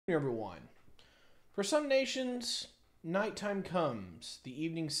Everyone. For some nations, nighttime comes, the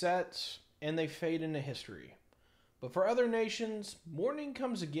evening sets, and they fade into history. But for other nations, morning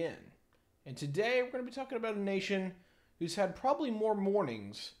comes again. And today we're going to be talking about a nation who's had probably more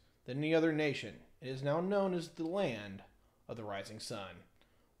mornings than any other nation. It is now known as the land of the rising sun.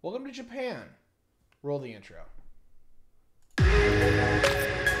 Welcome to Japan. Roll the intro.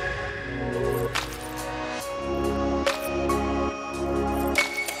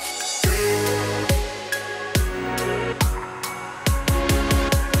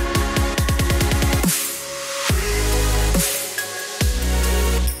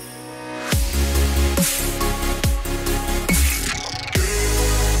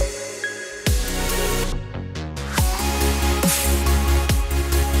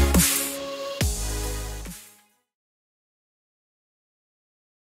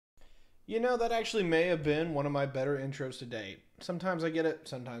 You know, that actually may have been one of my better intros to date. Sometimes I get it,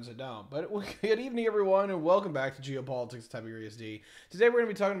 sometimes I don't. But good evening, everyone, and welcome back to Geopolitics, Tyberius D. Today we're going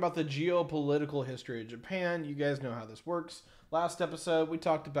to be talking about the geopolitical history of Japan. You guys know how this works. Last episode, we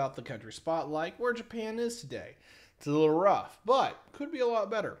talked about the country spotlight, where Japan is today. It's a little rough, but could be a lot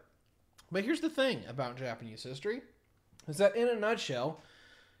better. But here's the thing about Japanese history, is that in a nutshell,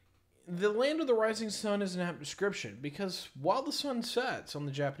 the land of the rising sun is an apt description because while the sun sets on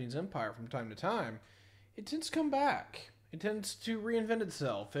the Japanese Empire from time to time, it tends to come back. It tends to reinvent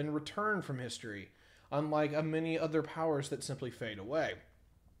itself and return from history, unlike many other powers that simply fade away.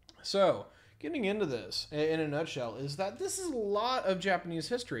 So, getting into this in a nutshell is that this is a lot of Japanese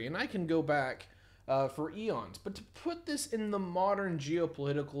history, and I can go back for eons. But to put this in the modern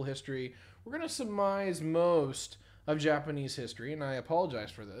geopolitical history, we're going to surmise most of Japanese history, and I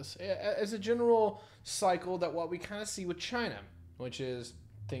apologize for this, as a general cycle that what we kind of see with China, which is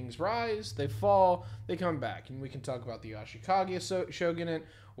things rise, they fall, they come back. And we can talk about the Ashikaga shogunate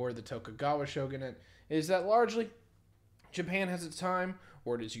or the Tokugawa shogunate, is that largely Japan has its time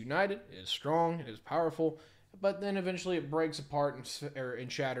where it is united, it is strong, it is powerful, but then eventually it breaks apart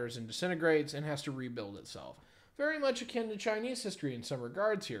and shatters and disintegrates and has to rebuild itself. Very much akin to Chinese history in some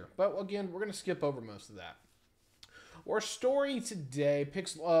regards here, but again, we're going to skip over most of that. Our story today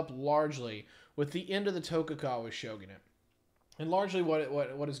picks up largely with the end of the Tokugawa shogunate. And largely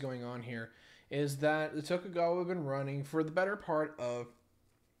what is going on here is that the Tokugawa have been running for the better part of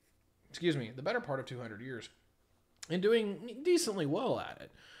 200 years and doing decently well at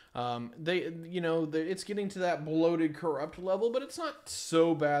it. It's getting to that bloated, corrupt level, but it's not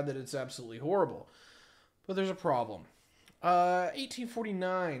so bad that it's absolutely horrible. But there's a problem.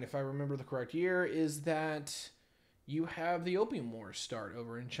 1849, if I remember the correct year, is that you have the Opium Wars start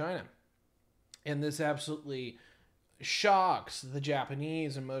over in China. And this absolutely shocks the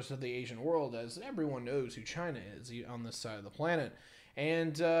Japanese and most of the Asian world, as everyone knows who China is on this side of the planet.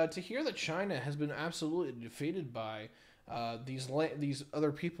 And to hear that China has been absolutely defeated by these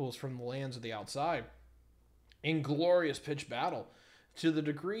other peoples from the lands of the outside in glorious pitched battle, to the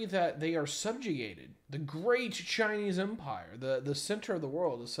degree that they are subjugated. The great Chinese Empire, the center of the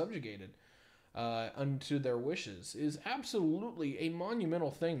world, is subjugated unto their wishes, is absolutely a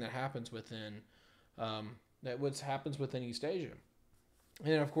monumental thing that happens within East Asia.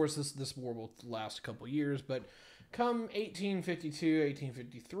 And of course this war will last a couple years, but come 1852,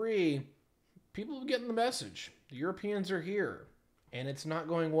 1853, people are getting the message. The Europeans are here, and it's not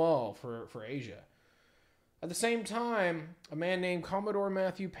going well for Asia. At the same time, a man named Commodore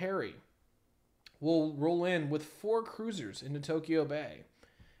Matthew Perry will roll in with 4 cruisers into Tokyo Bay,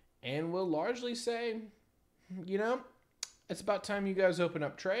 and will largely say, it's about time you guys open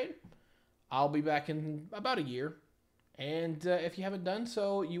up trade. I'll be back in about a year. And if you haven't done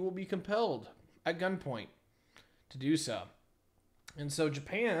so, you will be compelled at gunpoint to do so. And so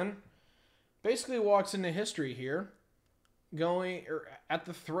Japan basically walks into history here, at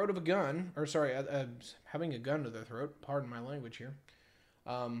the throat of a gun, having a gun to their throat, pardon my language here,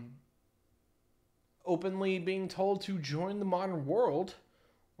 openly being told to join the modern world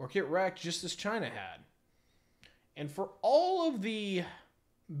or get wrecked, just as China had. And for all of the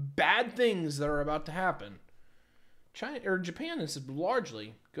bad things that are about to happen, Japan is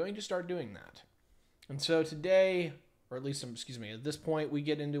largely going to start doing that. And so today, at this point, we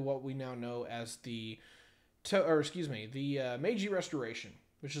get into what we now know as the Meiji Restoration,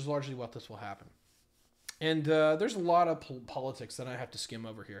 which is largely what this will happen. And there's a lot of politics that I have to skim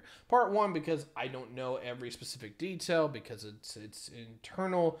over here. Part one, because I don't know every specific detail, because it's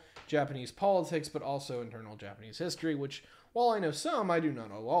internal Japanese politics, but also internal Japanese history, which, while I know some, I do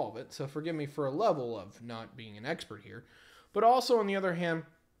not know all of it. So forgive me for a level of not being an expert here. But also, on the other hand,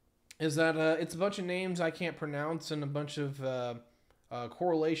 is that it's a bunch of names I can't pronounce and a bunch of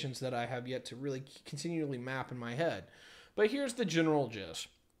correlations that I have yet to really continually map in my head. But here's the general gist.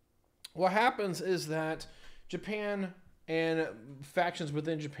 What happens is that Japan and factions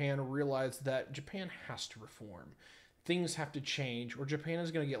within Japan realize that Japan has to reform. Things have to change, or Japan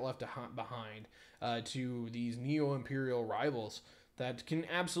is going to get left behind to these neo-imperial rivals that can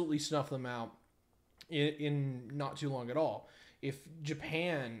absolutely snuff them out in not too long at all.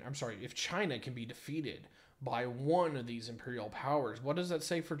 If China can be defeated by one of these imperial powers, what does that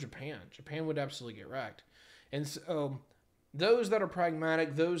say for Japan? Japan would absolutely get wrecked. And so those that are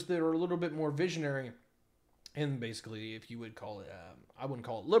pragmatic, those that are a little bit more visionary, and basically, if you would call it, I wouldn't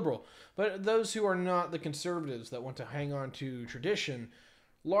call it liberal, but those who are not the conservatives that want to hang on to tradition,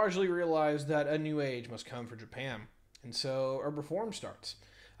 largely realize that a new age must come for Japan. And so a reform starts.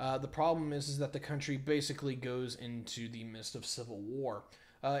 The problem is that the country basically goes into the midst of civil war.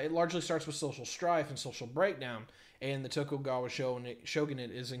 It largely starts with social strife and social breakdown, and the Tokugawa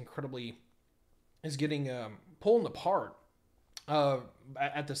shogunate is getting pulled apart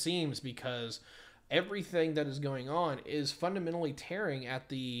at the seams, because everything that is going on is fundamentally tearing at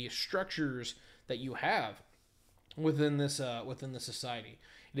the structures that you have within this society.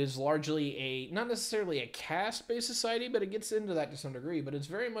 It is largely not necessarily a caste-based society, but it gets into that to some degree. But it's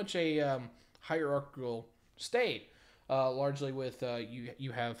very much a hierarchical state, largely with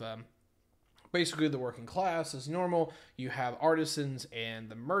you have basically the working class as normal. You have artisans and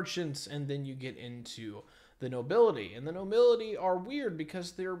the merchants, and then you get into the nobility. And the nobility are weird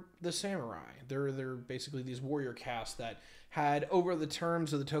because they're the samurai. They're basically these warrior castes that had, over the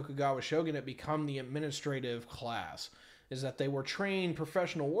terms of the Tokugawa shogunate, become the administrative class. Is that they were trained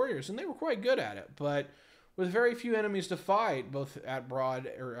professional warriors, and they were quite good at it, but with very few enemies to fight, both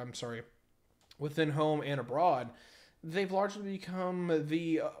within home and abroad, they've largely become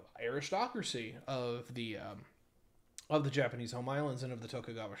the aristocracy of the Japanese home islands and of the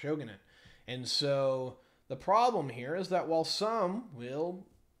Tokugawa shogunate. And so the problem here is that while some will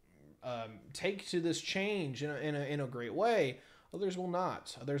take to this change in a great way, others will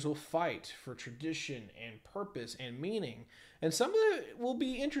not. Others will fight for tradition and purpose and meaning. And some of it will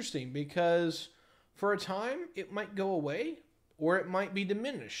be interesting because for a time it might go away or it might be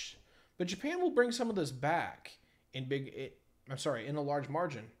diminished. But Japan will bring some of this back in a large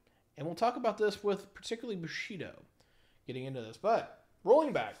margin. And we'll talk about this with particularly Bushido getting into this. But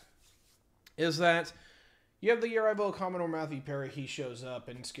rolling back is that you have the arrival of Commodore Matthew Perry. He shows up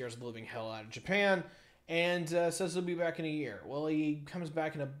and scares the living hell out of Japan and says he'll be back in a year. Well, he comes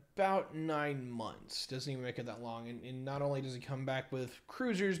back in about 9 months. Doesn't even make it that long. And not only does he come back with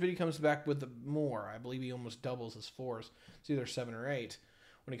cruisers, but he comes back with more. I believe he almost doubles his force. It's either 7 or 8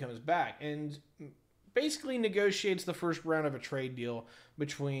 when he comes back. And basically negotiates the first round of a trade deal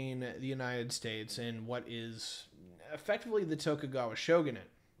between the United States and what is effectively the Tokugawa shogunate.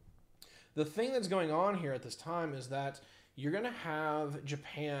 The thing that's going on here at this time is that you're going to have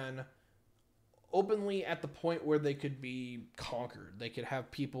Japan openly at the point where they could be conquered. They could have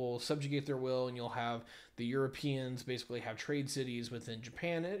people subjugate their will, and you'll have the Europeans basically have trade cities within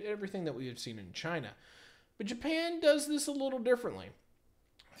Japan, everything that we have seen in China. But Japan does this a little differently.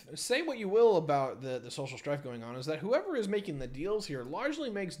 Say what you will about the social strife going on, is that whoever is making the deals here largely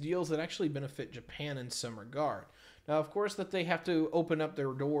makes deals that actually benefit Japan in some regard. Now, of course, that they have to open up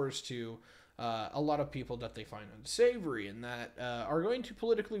their doors to a lot of people that they find unsavory and that are going to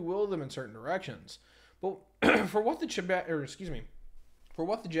politically will them in certain directions. But for what the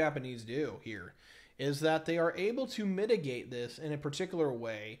Japanese do here is that they are able to mitigate this in a particular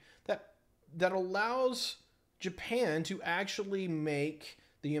way that allows Japan to actually make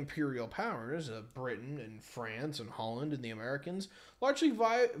the imperial powers of Britain and France and Holland and the Americans largely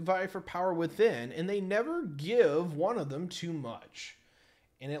vie for power within, and they never give one of them too much.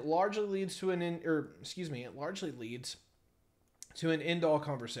 And it largely leads to an end-all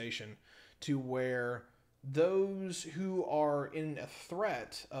conversation to where those who are in a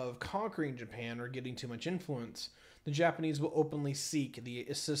threat of conquering Japan or getting too much influence, the Japanese will openly seek the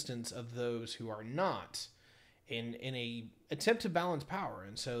assistance of those who are not in a attempt to balance power.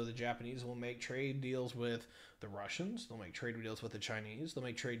 And so the Japanese will make trade deals with the Russians, they'll make trade deals with the Chinese, they'll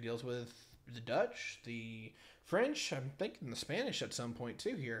make trade deals with the Dutch, the French, I'm thinking the Spanish at some point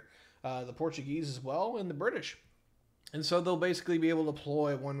too here, the Portuguese as well, and the British. And so they'll basically be able to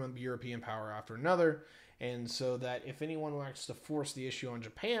deploy one European power after another, and so that if anyone wants to force the issue on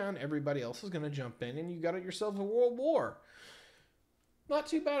Japan, everybody else is going to jump in, and you got yourself a world war. Not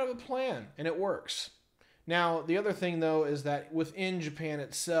too bad of a plan, and it works. Now, the other thing, though, is that within Japan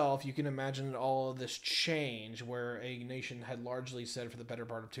itself, you can imagine all of this change where a nation had largely said for the better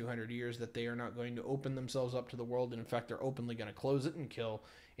part of 200 years that they are not going to open themselves up to the world. And in fact, they're openly going to close it and kill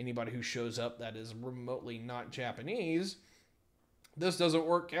anybody who shows up that is remotely not Japanese. This doesn't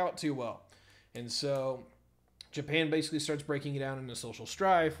work out too well. And so Japan basically starts breaking it down into social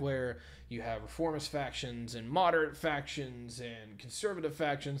strife where you have reformist factions and moderate factions and conservative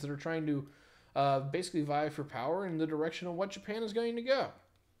factions that are trying to basically vie for power in the direction of what Japan is going to go.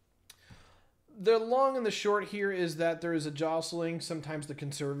 The long and the short here is that there is a jostling. Sometimes the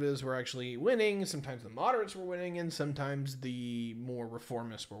conservatives were actually winning, sometimes the moderates were winning, and sometimes the more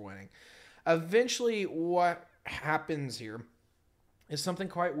reformists were winning. Eventually, what happens here is something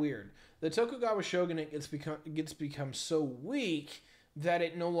quite weird. The Tokugawa shogunate gets become so weak that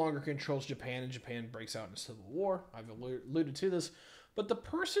it no longer controls Japan, and Japan breaks out into civil war. I've alluded to this. But the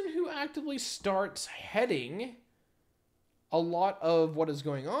person who actively starts heading a lot of what is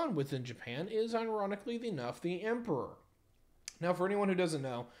going on within Japan is, ironically enough, the emperor. Now, for anyone who doesn't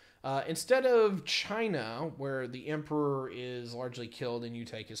know, instead of China, where the emperor is largely killed and you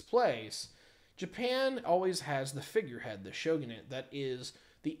take his place, Japan always has the figurehead, the shogunate, that is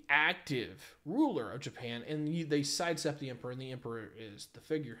the active ruler of Japan, and they sidestep the emperor, and the emperor is the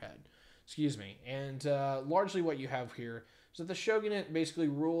figurehead. And largely what you have here is that the shogunate basically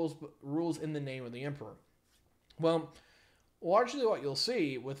rules in the name of the emperor. Well, largely what you'll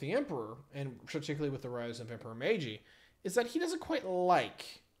see with the emperor, and particularly with the rise of Emperor Meiji, is that he doesn't quite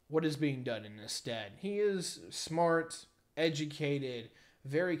like what is being done in his stead. He is smart, educated,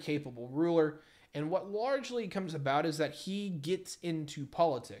 very capable ruler, and what largely comes about is that he gets into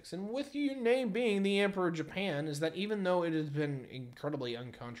politics. And with your name being the Emperor of Japan, is that even though it has been incredibly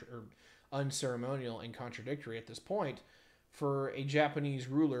unceremonial and contradictory at this point, for a Japanese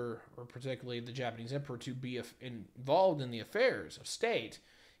ruler, or particularly the Japanese emperor, to be involved in the affairs of state,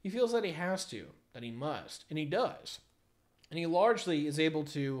 he feels that he has to, that he must, and he does. And he largely is able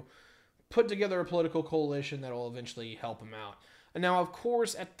to put together a political coalition that will eventually help him out. And now, of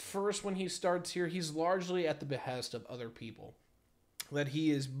course, at first when he starts here, he's largely at the behest of other people. That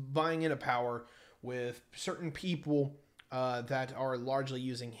he is buying into power with certain people that are largely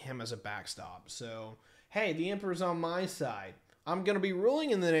using him as a backstop. So, hey, the emperor's on my side. I'm going to be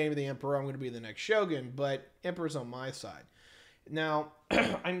ruling in the name of the emperor. I'm going to be the next shogun, but emperor's on my side. Now,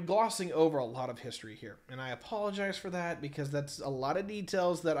 I'm glossing over a lot of history here, and I apologize for that because that's a lot of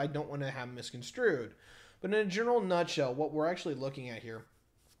details that I don't want to have misconstrued. But in a general nutshell, what we're actually looking at here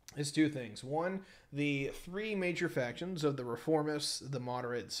is two things. One, the three major factions of the reformists, the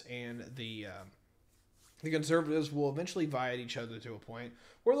moderates, and the conservatives will eventually vie at each other to a point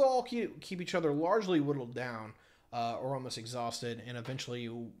where they'll all keep each other largely whittled down or almost exhausted, and eventually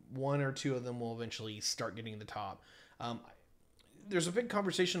one or two of them will eventually start getting the top. There's a big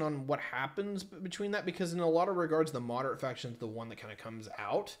conversation on what happens between that because in a lot of regards, the moderate faction is the one that kind of comes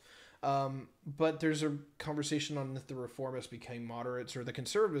out. But there's a conversation on if the reformists became moderates or the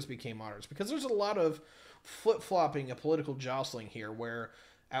conservatives became moderates, because there's a lot of flip-flopping, a political jostling here where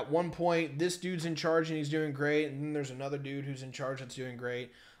at one point this dude's in charge and he's doing great, and then there's another dude who's in charge that's doing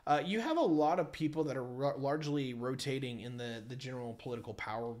great. You have a lot of people that are largely rotating in the general political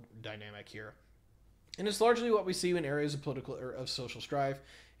power dynamic here. And it's largely what we see in areas of political or of social strife,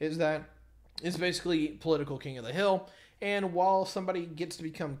 is that it's basically political king of the hill, and while somebody gets to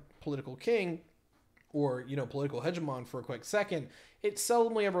become political king or, political hegemon for a quick second, it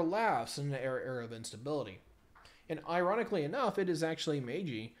seldomly ever lasts in an era of instability. And ironically enough, it is actually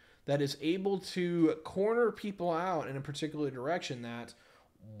Meiji that is able to corner people out in a particular direction that,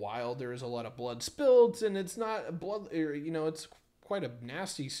 while there is a lot of blood spilled, and it's not blood, it's quite a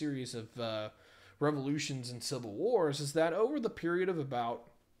nasty series of revolutions and civil wars, is that over the period of about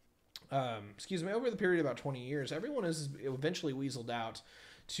 20 years, everyone is eventually weaseled out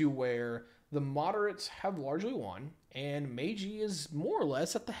to where the moderates have largely won, and Meiji is more or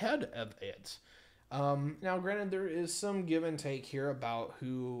less at the head of it. Now, granted, there is some give and take here about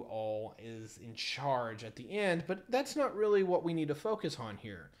who all is in charge at the end, but that's not really what we need to focus on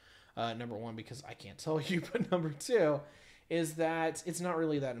here. Number one, because I can't tell you, but number two is that it's not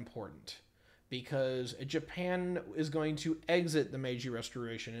really that important, because Japan is going to exit the Meiji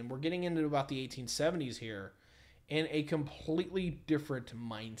Restoration, and we're getting into about the 1870s here in a completely different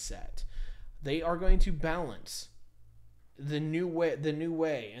mindset. They are going to balance the new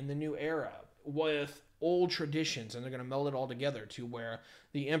way and the new era with old traditions, and they're going to meld it all together to where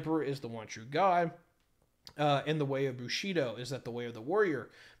the emperor is the one true god, and the way of Bushido is that the way of the warrior,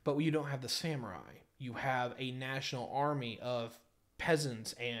 but you don't have the samurai. You have a national army of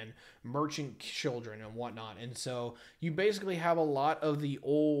peasants and merchant children and whatnot. And so you basically have a lot of the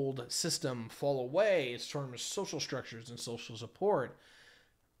old system fall away as far as social structures and social support.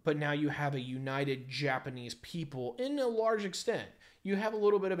 But now you have a united Japanese people in a large extent. You have a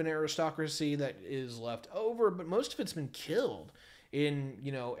little bit of an aristocracy that is left over, but most of it's been killed in,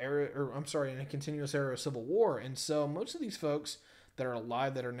 in a continuous era of civil war. And so most of these folks that are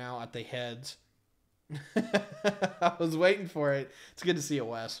alive that are now at the heads, I was waiting for it. It's good to see it,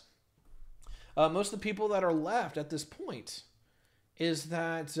 Wes. Most of the people that are left at this point is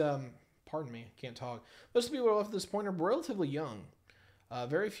that, pardon me, can't talk. Most of the people that are left at this point are relatively young.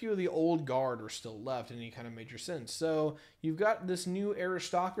 Very few of the old guard are still left in any kind of major sense. So you've got this new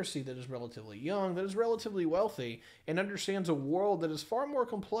aristocracy that is relatively young, that is relatively wealthy, and understands a world that is far more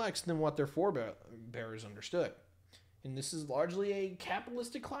complex than what their forebears understood. And this is largely a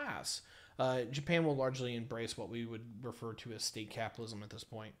capitalistic class. Japan will largely embrace what we would refer to as state capitalism at this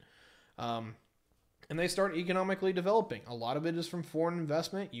point. And they start economically developing. A lot of it is from foreign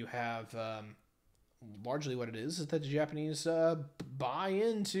investment. You have... largely what it is that the Japanese buy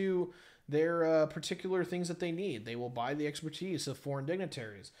into their particular things that they need. They will buy the expertise of foreign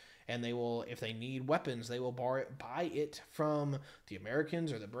dignitaries, and they will, if they need weapons, they will buy it from the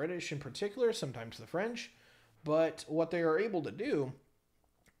Americans or the British in particular, sometimes the French. But what they are able to do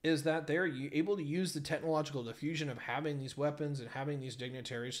is that they're able to use the technological diffusion of having these weapons and having these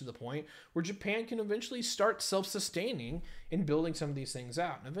dignitaries to the point where Japan can eventually start self-sustaining in building some of these things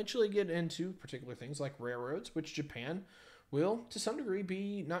out and eventually get into particular things like railroads, which Japan will, to some degree,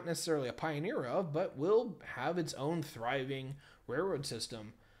 be not necessarily a pioneer of, but will have its own thriving railroad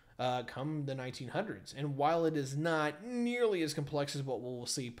system come the 1900s. And while it is not nearly as complex as what we'll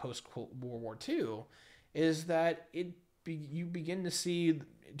see post-World War II, is that you begin to see,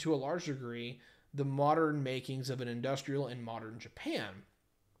 to a large degree, the modern makings of an industrial and modern Japan.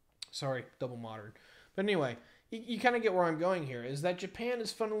 Sorry, double modern. But anyway, you kind of get where I'm going here, is that Japan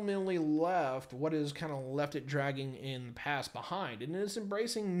has fundamentally left what is kind of left it dragging in the past behind, and it is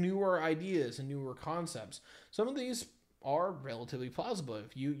embracing newer ideas and newer concepts. Some of these are relatively plausible.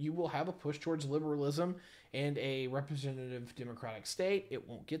 If you will have a push towards liberalism and a representative democratic state, it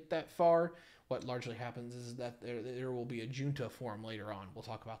won't get that far. What largely happens is that there will be a junta form later on. We'll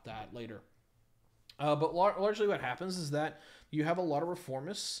talk about that later. But largely what happens is that you have a lot of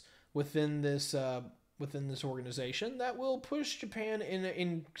reformists within this organization that will push Japan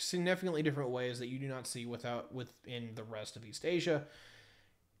in significantly different ways that you do not see within the rest of East Asia.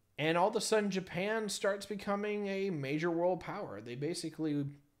 And all of a sudden, Japan starts becoming a major world power. They basically,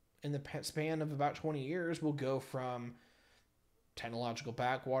 in the span of about 20 years, will go from technological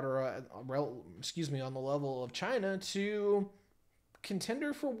backwater, on the level of China, to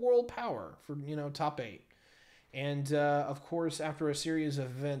contender for world power, for, top 8. And, of course, after a series of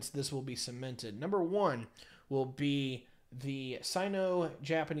events, this will be cemented. Number 1 will be the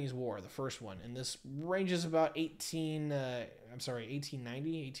Sino-Japanese War, the first one. And this ranges about 1890,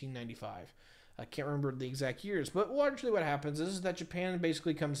 1895. I can't remember the exact years, but largely what happens is that Japan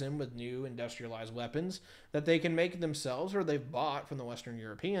basically comes in with new industrialized weapons that they can make themselves, or they've bought from the Western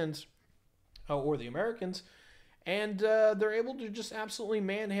Europeans or the Americans, and they're able to just absolutely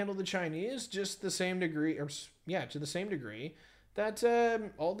manhandle the Chinese to the same degree that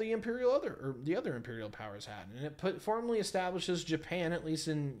all the other imperial powers had, and it formally establishes Japan, at least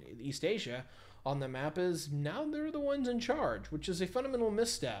in East Asia, on the map as now they're the ones in charge, which is a fundamental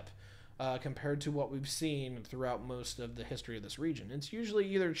misstep. Compared to what we've seen throughout most of the history of this region. It's usually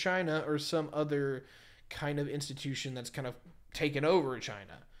either China or some other kind of institution that's kind of taken over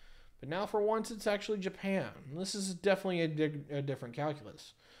China. But now for once it's actually Japan. This is definitely a different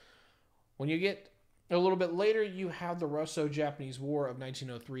calculus. When you get a little bit later, you have the Russo-Japanese War of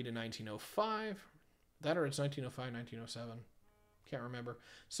 1903 to 1905. That or it's 1905, 1907. Can't remember.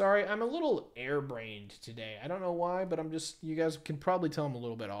 Sorry, I'm a little airbrained today. I don't know why, but you guys can probably tell I'm a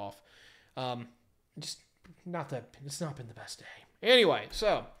little bit off. It's not been the best day. Anyway,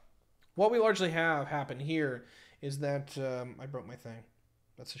 so what we largely have happen here is that, I broke my thing.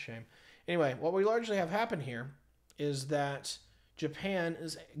 That's a shame. Anyway, what we largely have happen here is that Japan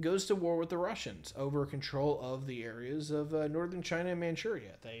goes to war with the Russians over control of the areas of northern China and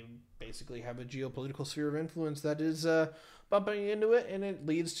Manchuria. They basically have a geopolitical sphere of influence that is bumping into it, and it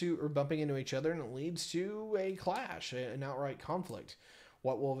leads to, or bumping into each other, and it leads to a clash, an outright conflict.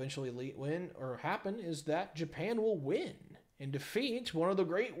 What will eventually happen is that Japan will win and defeat one of the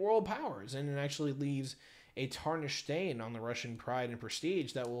great world powers, and it actually leaves a tarnished stain on the Russian pride and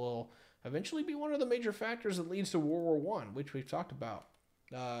prestige that will eventually be one of the major factors that leads to World War I, which we've talked about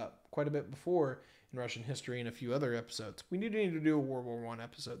quite a bit before in Russian history in a few other episodes. We need to do a World War I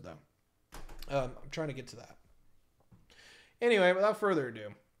episode, though. I'm trying to get to that. Anyway, without further ado,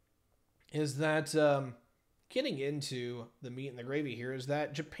 is that getting into the meat and the gravy here is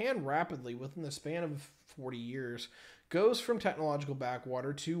that Japan rapidly, within the span of 40 years, goes from technological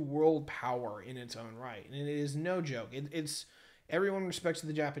backwater to world power in its own right. And it is no joke. It's everyone respects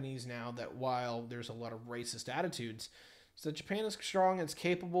the Japanese now, that while there's a lot of racist attitudes, so Japan is strong, it's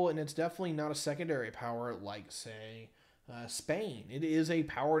capable, and it's definitely not a secondary power like, say, Spain. It is a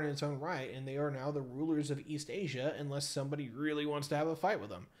power in its own right, and they are now the rulers of East Asia, unless somebody really wants to have a fight with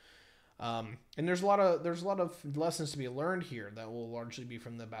them. And there's a lot of lessons to be learned here that will largely be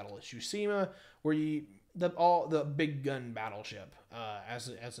from the Battle of Tsushima, where the big gun battleship, as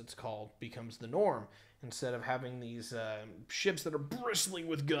it's called, becomes the norm. Instead of having these ships that are bristling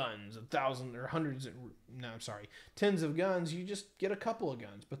with guns, 1,000 or tens of guns, you just get a couple of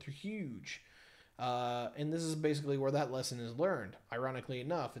guns, but they're huge. And this is basically where that lesson is learned. Ironically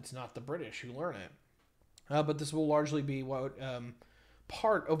enough, it's not the British who learn it. But this will largely be what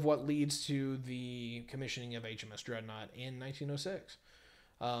part of what leads to the commissioning of HMS Dreadnought in 1906.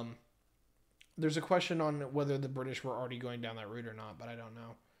 There's a question on whether the British were already going down that route or not, but I don't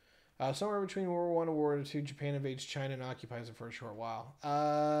know. Somewhere between World War I and World War II, Japan invades China and occupies it for a short while.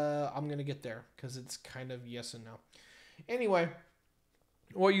 I'm going to get there, because it's kind of yes and no. Anyway,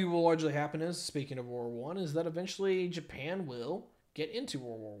 what you will largely happen is, speaking of World War I, is that eventually Japan will get into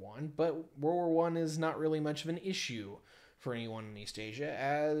World War I, but World War I is not really much of an issue for anyone in East Asia,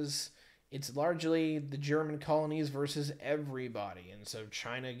 as it's largely the German colonies versus everybody. And so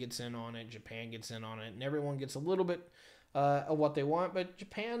China gets in on it, Japan gets in on it, and everyone gets a little bit of what they want, but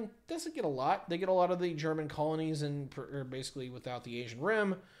Japan doesn't get a lot. They get a lot of the German colonies, and basically without the Asian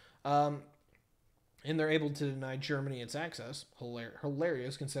Rim, and they're able to deny Germany its access.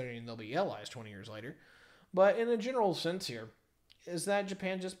 Hilarious, considering they'll be allies 20 years later. But in a general sense here, is that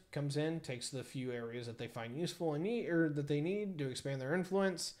Japan just comes in, takes the few areas that they find useful and need, or that they need to expand their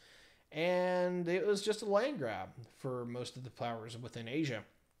influence, and it was just a land grab for most of the powers within Asia.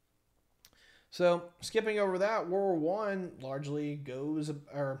 So, skipping over that, World War I largely goes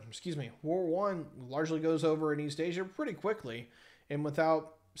over in East Asia pretty quickly, and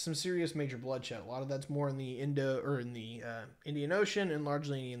without some serious major bloodshed. A lot of that's more in the Indian Ocean, and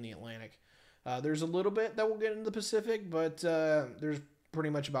largely in the Atlantic. There's a little bit that will get into the Pacific, but there's pretty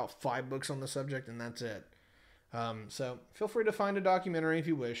much about 5 books on the subject, and that's it. So feel free to find a documentary if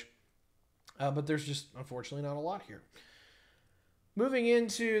you wish, but there's just unfortunately not a lot here. Moving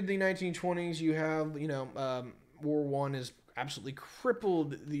into the 1920s, you have, World War I has absolutely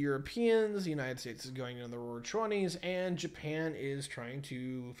crippled the Europeans. The United States is going into the Roaring '20s, and Japan is trying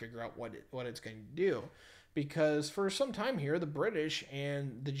to figure out what it's going to do. Because for some time here, the British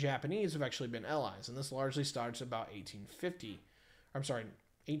and the Japanese have actually been allies, and this largely starts about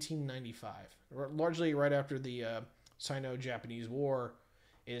 1895. Largely right after the Sino-Japanese War,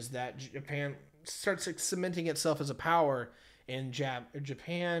 is that Japan starts cementing itself as a power, and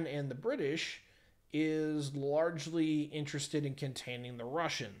Japan and the British is largely interested in containing the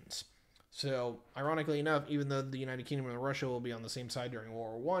Russians. So, ironically enough, even though the United Kingdom and Russia will be on the same side during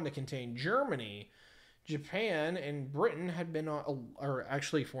World War I to contain Germany, Japan and Britain had been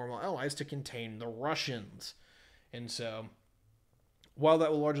actually formal allies to contain the Russians. And so, while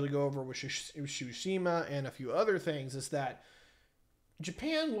that will largely go over with Tsushima and a few other things, is that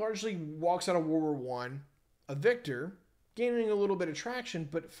Japan largely walks out of World War I a victor, gaining a little bit of traction,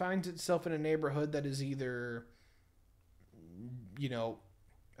 but finds itself in a neighborhood that is either,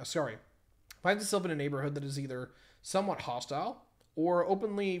 finds itself in a neighborhood that is either somewhat hostile or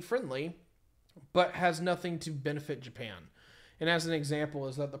openly friendly, but has nothing to benefit Japan. And as an example,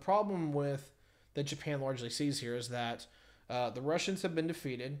 is that the problem that Japan largely sees here is that the Russians have been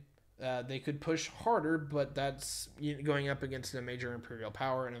defeated. They could push harder, but that's going up against a major imperial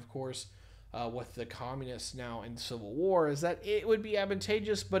power. And of course, with the communists now in civil war, is that it would be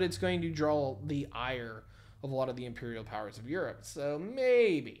advantageous, but it's going to draw the ire of a lot of the imperial powers of Europe. So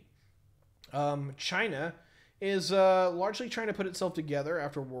maybe. China is largely trying to put itself together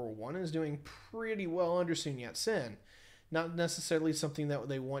after World War I and is doing pretty well under Sun Yat-sen. Not necessarily something that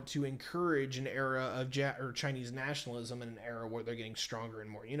they want to encourage an era of Chinese nationalism in an era where they're getting stronger and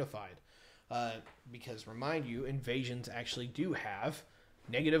more unified. Because, remind you, invasions actually do have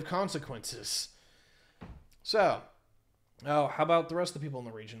negative consequences. So, how about the rest of the people in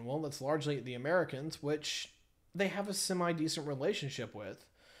the region? Well, that's largely the Americans, which they have a semi-decent relationship with.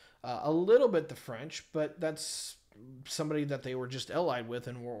 A little bit the French, but that's somebody that they were just allied with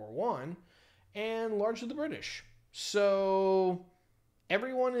in World War I, and largely the British. So,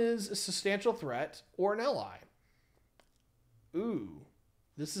 everyone is a substantial threat or an ally. Ooh,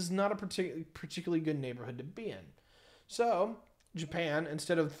 this is not a particularly good neighborhood to be in. So, Japan,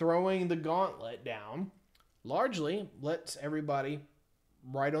 instead of throwing the gauntlet down, largely lets everybody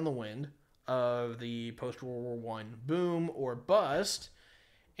ride on the wind of the post-World War I boom or bust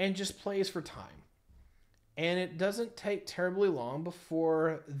and just plays for time. And it doesn't take terribly long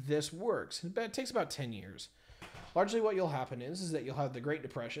before this works. It takes about 10 years. Largely what will happen is that you'll have the Great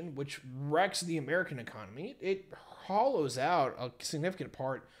Depression, which wrecks the American economy. It hollows out a significant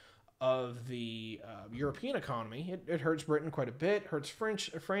part of the European economy. It hurts Britain quite a bit, hurts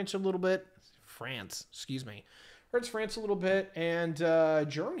France a little bit. Hurts France a little bit, and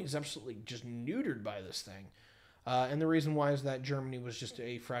Germany is absolutely just neutered by this thing. And the reason why is that Germany was just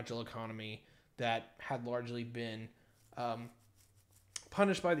a fragile economy that had largely been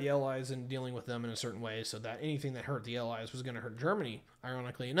punished by the Allies and dealing with them in a certain way, so that anything that hurt the Allies was going to hurt Germany,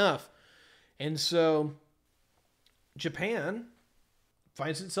 ironically enough. And so Japan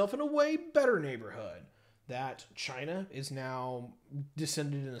finds itself in a way better neighborhood. That China is now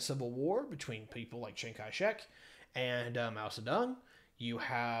descended in a civil war between people like Chiang Kai-shek and Mao Zedong. You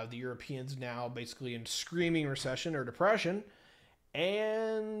have the Europeans now basically in screaming recession or depression.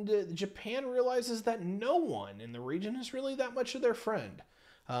 And Japan realizes that no one in the region is really that much of their friend.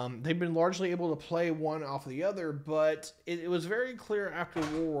 They've been largely able to play one off the other, but it was very clear after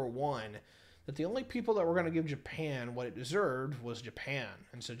World War I that the only people that were going to give Japan what it deserved was Japan.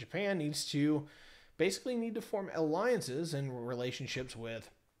 And so Japan needs to form alliances and relationships with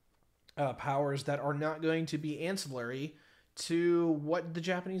powers that are not going to be ancillary to what the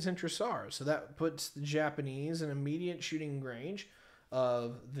Japanese interests are. So that puts the Japanese in immediate shooting range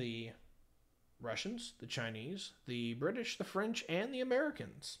of the Russians, the Chinese, the British, the French, and the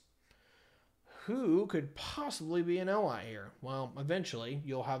Americans. Who could possibly be an ally here? Well, eventually,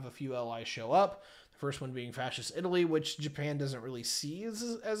 you'll have a few allies show up. The first one being Fascist Italy, which Japan doesn't really see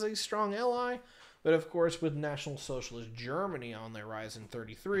as a strong ally. But of course, with National Socialist Germany on their rise in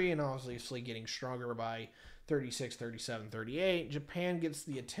 33, and obviously getting stronger by 36, 37, 38, Japan gets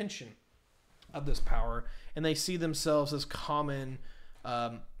the attention of this power, and they see themselves as common,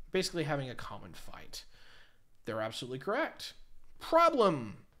 basically having a common fight. They're absolutely correct.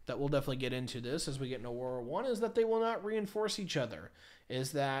 Problem that we'll definitely get into this as we get into World War I is that they will not reinforce each other.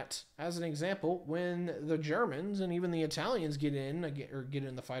 Is that, as an example, when the Germans and even the Italians get in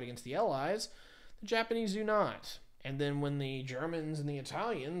the fight against the Allies, the Japanese do not. And then when the Germans and the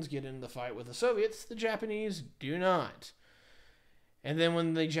Italians get in the fight with the Soviets, the Japanese do not. And then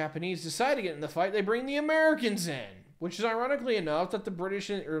when the Japanese decide to get in the fight, they bring the Americans in, which is ironically enough that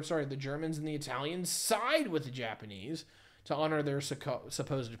the Germans and the Italians side with the Japanese to honor their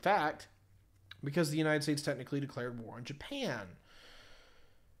supposed fact, because the United States technically declared war on Japan.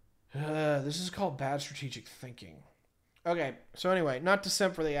 This is called bad strategic thinking. Okay, so anyway, not to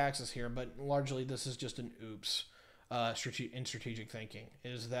simp for the Axis here, but largely this is just an oops in strategic thinking,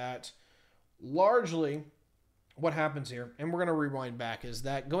 is that largely what happens here, and we're going to rewind back, is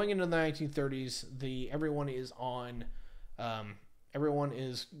that going into the 1930s, everyone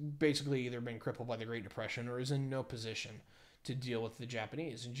is basically either been crippled by the Great Depression or is in no position to deal with the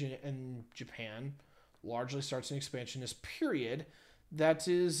Japanese. And Japan largely starts an expansionist period that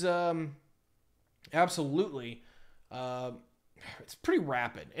is absolutely... it's pretty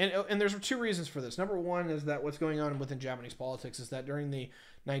rapid. And there's two reasons for this. Number one is that what's going on within Japanese politics is that during the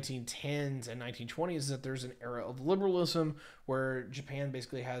 1910s and 1920s is that there's an era of liberalism where Japan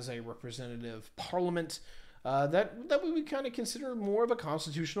basically has a representative parliament that we would kind of consider more of a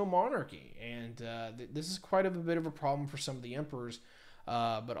constitutional monarchy. And this is quite a bit of a problem for some of the emperors,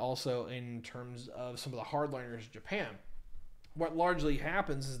 but also in terms of some of the hardliners in Japan. What largely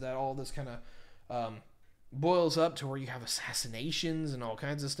happens is that all this kind of boils up to where you have assassinations and all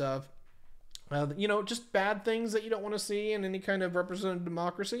kinds of stuff. Just bad things that you don't want to see in any kind of representative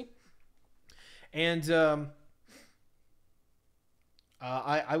democracy. And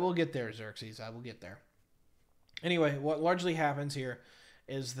I will get there, Xerxes. I will get there. Anyway, what largely happens here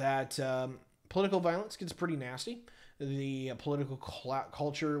is that political violence gets pretty nasty. The political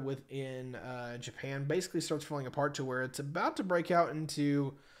culture within Japan basically starts falling apart to where it's about to break out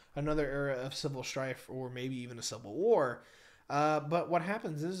into another era of civil strife or maybe even a civil war. But what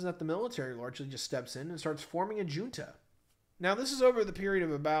happens is that the military largely just steps in and starts forming a junta. Now, this is over the period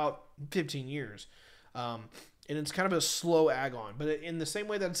of about 15 years. And it's kind of a slow ag-on. But in the same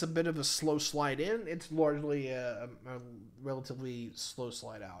way that it's a bit of a slow slide in, it's largely a relatively slow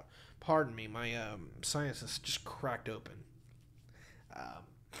slide out. Pardon me, my sinus just cracked open.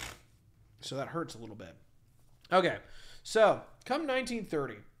 So that hurts a little bit. Okay, So, come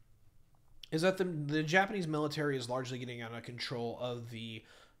 1930, is that the Japanese military is largely getting out of control of the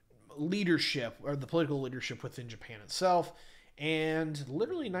leadership or the political leadership within Japan itself. And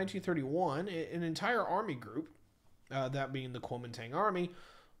literally in 1931, an entire army group, that being the Kuomintang Army,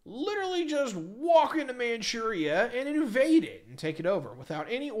 literally just walk into Manchuria and invade it and take it over without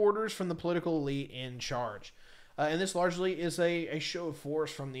any orders from the political elite in charge. And this largely is a show of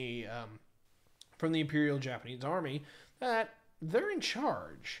force from the Imperial Japanese Army that they're in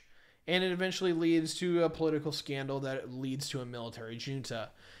charge. And it eventually leads to a political scandal that leads to a military junta.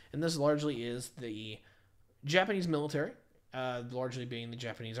 And this largely is the Japanese military, largely being the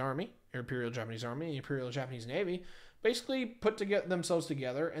Japanese Army, or Imperial Japanese Army, and Imperial Japanese Navy, basically put themselves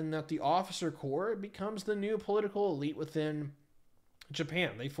together, and that the officer corps becomes the new political elite within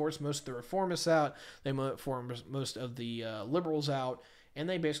Japan. They force most of the reformists out, they force most of the liberals out, and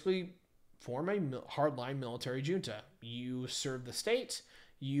they basically form a hardline military junta. You serve the state,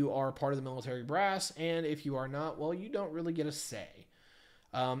 you are part of the military brass, and if you are not, well, you don't really get a say.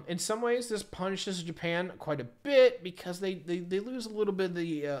 In some ways, this punishes Japan quite a bit because they lose a little bit of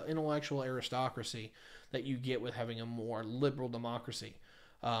the intellectual aristocracy that you get with having a more liberal democracy.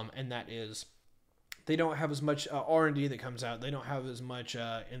 And that is, they don't have as much R&D that comes out. They don't have as much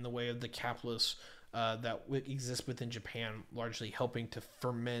in the way of the capitalists that exist within Japan, largely helping to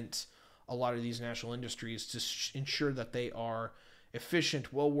ferment a lot of these national industries to ensure that they are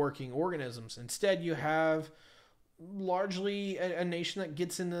efficient, well-working organisms. Instead, you have largely a nation that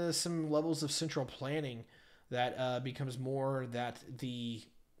gets into some levels of central planning that becomes more that the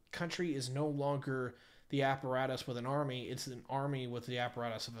country is no longer the apparatus with an army, it's an army with the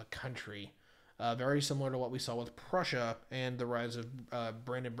apparatus of a country. Very similar to what we saw with Prussia and the rise of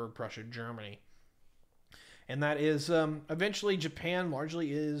Brandenburg Prussia, Germany. And that is, eventually Japan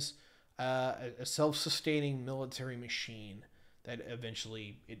largely is a self-sustaining military machine that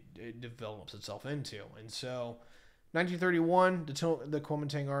eventually it develops itself into. And so 1931, the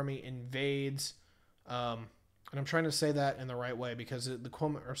Kuomintang Army invades, and I'm trying to say that in the right way because the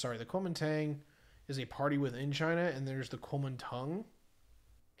Kuomintang is a party within China, and there's the Kuomintang,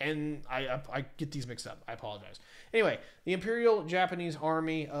 and I get these mixed up. I apologize. Anyway, the Imperial Japanese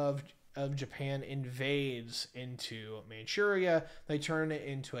Army of Japan invades into Manchuria. They turn it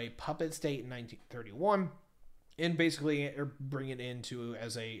into a puppet state in 1931. And basically bring it into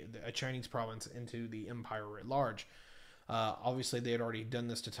as a Chinese province into the empire at large. Obviously, they had already done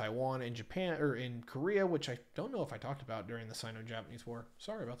this to Taiwan and Japan, or in Korea, which I don't know if I talked about during the Sino-Japanese War.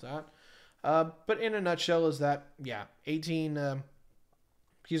 Sorry about that. But in a nutshell, is that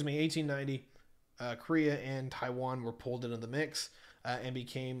 1890, Korea and Taiwan were pulled into the mix and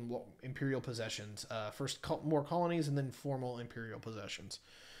became imperial possessions. First more colonies and then formal imperial possessions.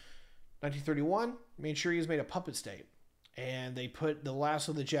 1931, Manchuria is made a puppet state, and they put the last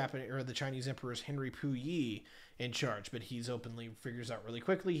of the Chinese emperors, Henry Puyi, in charge. But he's openly figures out really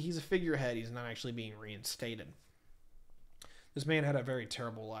quickly he's a figurehead. He's not actually being reinstated. This man had a very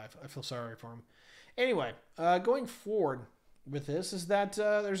terrible life. I feel sorry for him. Anyway, going forward with this is that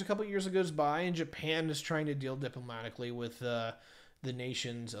there's a couple years that goes by, and Japan is trying to deal diplomatically with the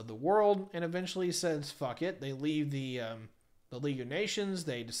nations of the world, and eventually says, "Fuck it." They leave the League of Nations.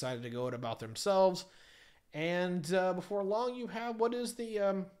 They decided to go it about themselves. And before long, you have what is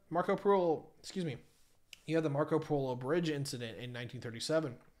the Marco Polo Bridge incident in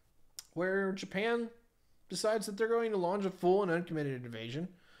 1937, where Japan decides that they're going to launch a full and uncommitted invasion,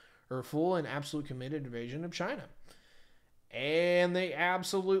 or full and absolute committed invasion of China. And they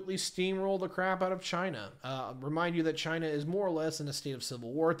absolutely steamroll the crap out of China. Remind you that China is more or less in a state of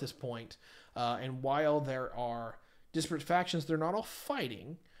civil war at this point. And while there are disparate factions, they're not all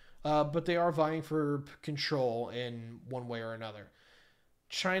fighting, but they are vying for control in one way or another.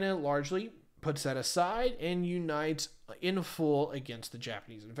 China largely puts that aside and unites in full against the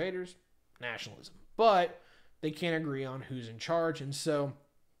Japanese invaders, nationalism. But they can't agree on who's in charge, and so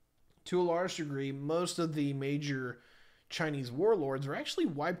to a large degree, most of the major Chinese warlords are actually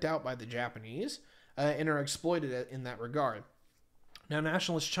wiped out by the Japanese and are exploited in that regard. Now,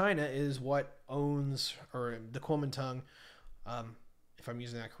 Nationalist China is what owns, or the Kuomintang, if I'm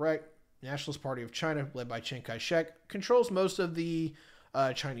using that correct, Nationalist Party of China, led by Chiang Kai-shek, controls most of the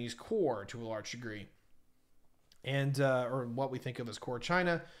Chinese core to a large degree, and or what we think of as core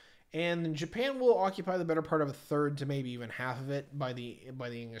China. And Japan will occupy the better part of a third to maybe even half of it by the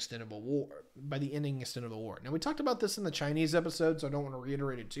ending extent of the war. Now, we talked about this in the Chinese episode, so I don't want to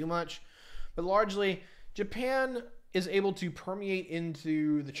reiterate it too much, but largely Japan is able to permeate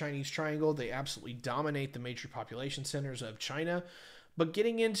into the Chinese triangle. They absolutely dominate the major population centers of China, But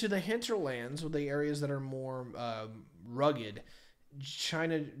getting into the hinterlands, with the areas that are more rugged,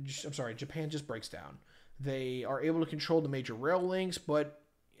 Japan just breaks down. They are able to control the major rail links, but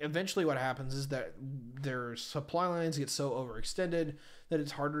eventually what happens is that their supply lines get so overextended that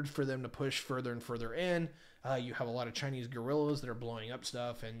it's harder for them to push further and further in. You have a lot of Chinese guerrillas that are blowing up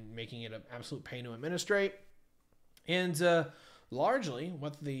stuff and making it an absolute pain to administrate. And largely,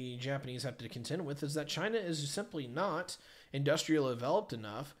 what the Japanese have to contend with is that China is simply not industrially developed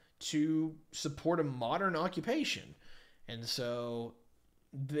enough to support a modern occupation. And so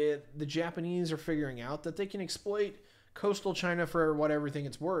the Japanese are figuring out that they can exploit coastal China for what everything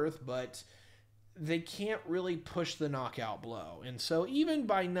it's worth, but they can't really push the knockout blow. And so even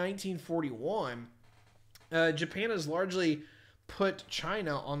by 1941, Japan has largely put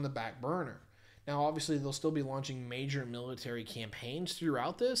China on the back burner. Now, obviously, they'll still be launching major military campaigns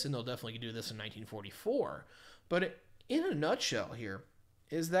throughout this, and they'll definitely do this in 1944. But in a nutshell here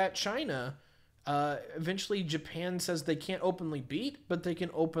is that China, eventually Japan says they can't openly beat, but they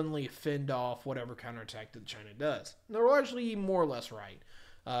can openly fend off whatever counterattack that China does. And they're largely more or less right.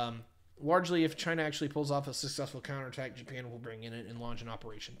 Largely, if China actually pulls off a successful counterattack, Japan will bring in it and launch an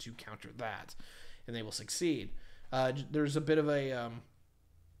operation to counter that, and they will succeed. There's a bit of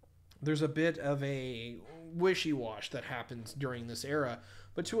a wishy-wash that happens during this era,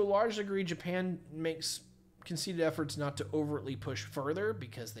 but to a large degree, Japan makes conceded efforts not to overtly push further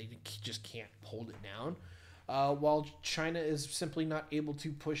because they just can't hold it down, while China is simply not able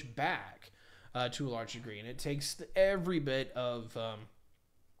to push back to a large degree. And it takes every bit of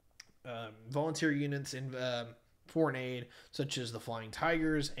volunteer units in foreign aid, such as the Flying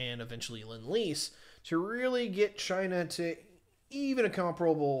Tigers and eventually Lend-Lease, to really get China to even a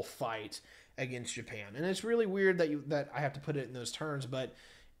comparable fight against Japan. And it's really weird that I have to put it in those terms, but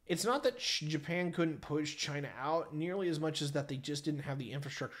it's not that Japan couldn't push China out nearly as much as that they just didn't have the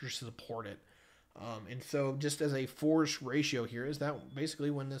infrastructure to support it. And so just as a force ratio here is that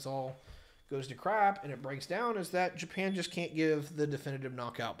basically when this all goes to crap and it breaks down is that Japan just can't give the definitive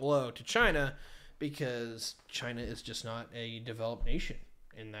knockout blow to China because China is just not a developed nation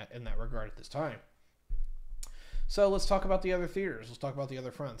in that regard at this time. So let's talk about the other theaters. Let's talk about the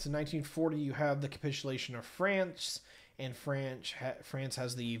other fronts. In 1940, you have the capitulation of France, and France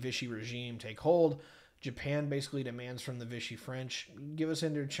has the Vichy regime take hold. Japan basically demands from the Vichy French, give us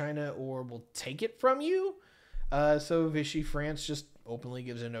Indochina or we'll take it from you. So Vichy France just openly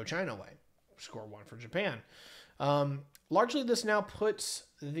gives Indochina away. Score 1 for Japan. Largely, this now puts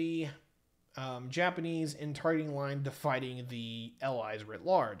the Japanese in targeting line to fighting the Allies writ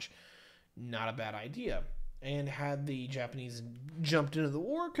large. Not a bad idea. And had the Japanese jumped into the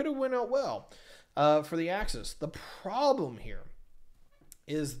war, could have went out well for the Axis. The problem here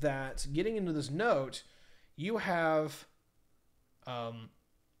is that getting into this note, you have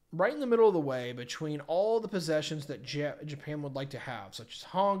right in the middle of the way between all the possessions that Japan would like to have, such as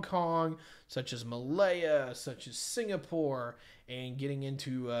Hong Kong, such as Malaya, such as Singapore, and getting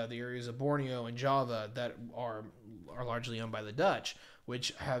into the areas of Borneo and Java that are largely owned by the Dutch,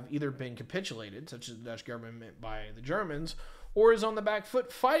 which have either been capitulated, such as the Dutch government by the Germans, or is on the back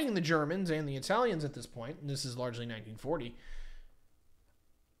foot fighting the Germans and the Italians at this point, and this is largely 1940.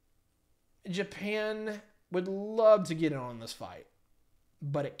 Japan would love to get in on this fight,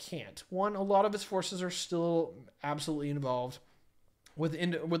 but it can't. One, a lot of its forces are still absolutely involved with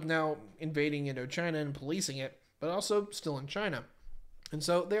now invading Indochina and policing it, but also still in China. And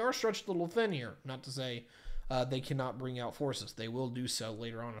so they are stretched a little thin here, not to say they cannot bring out forces. They will do so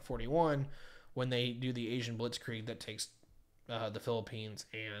later on in 41 when they do the Asian Blitzkrieg that takes the Philippines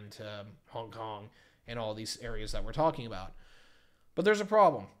and Hong Kong and all these areas that we're talking about. But there's a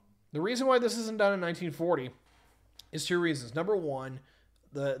problem. The reason why this isn't done in 1940 is two reasons. Number one,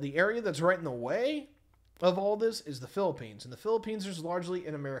 the area that's right in the way of all this is the Philippines. And the Philippines is largely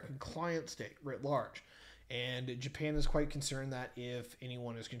an American client state writ large. And Japan is quite concerned that if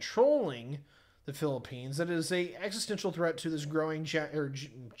anyone is controlling the Philippines, that it is an existential threat to this growing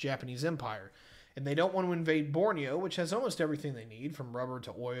Japanese empire. And they don't want to invade Borneo, which has almost everything they need, from rubber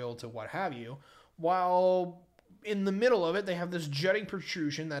to oil to what have you, while in the middle of it, they have this jutting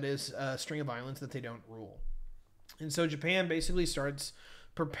protrusion that is a string of islands that they don't rule. And so Japan basically starts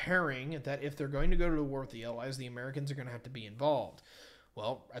preparing that if they're going to go to war with the Allies, the Americans are going to have to be involved.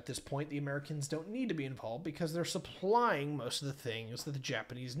 Well, at this point, the Americans don't need to be involved because they're supplying most of the things that the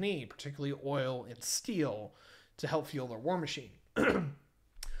Japanese need, particularly oil and steel, to help fuel their war machine.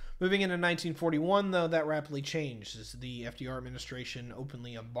 Moving into 1941, though, that rapidly changed as the FDR administration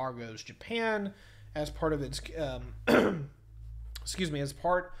openly embargoes Japan as part of its as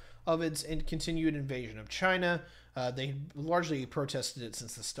part of its continued invasion of China. They largely protested it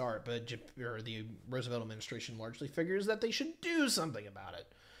since the start, but the Roosevelt administration largely figures that they should do something about it.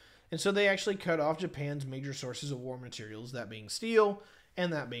 And so they actually cut off Japan's major sources of war materials, that being steel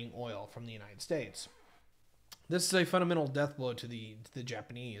and that being oil, from the United States. This is a fundamental death blow to the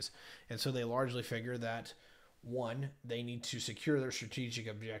Japanese, and so they largely figure that, one, they need to secure their strategic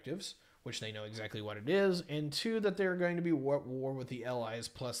objectives, which they know exactly what it is, and two, that they're going to be at war with the Allies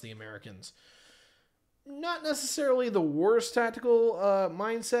plus the Americans. Not necessarily the worst tactical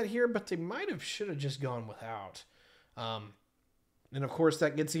mindset here, but they should have just gone without. And of course,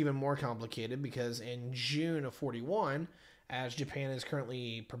 that gets even more complicated because in June of 41, as Japan is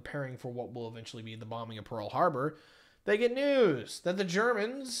currently preparing for what will eventually be the bombing of Pearl Harbor, they get news that the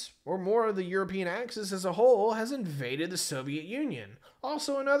Germans, or more of the European Axis as a whole, has invaded the Soviet Union,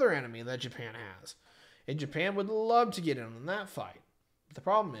 also another enemy that Japan has. And Japan would love to get in on that fight. But the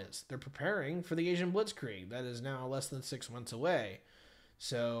problem is, they're preparing for the Asian Blitzkrieg that is now less than 6 months away.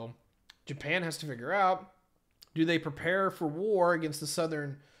 So Japan has to figure out, do they prepare for war against the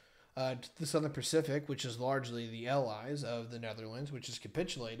Southern Pacific, which is largely the allies of the Netherlands, which is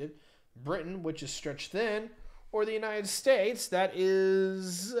capitulated, Britain, which is stretched thin, or the United States, that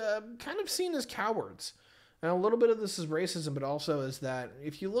is kind of seen as cowards. Now, a little bit of this is racism, but also is that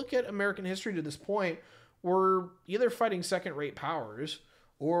if you look at American history to this point, we're either fighting second-rate powers,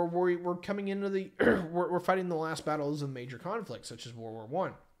 or we're coming into we're fighting the last battles of major conflicts, such as World War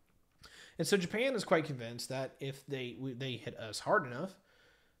I. And so Japan is quite convinced that if they hit us hard enough,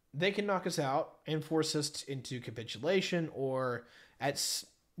 they can knock us out and force us into capitulation, or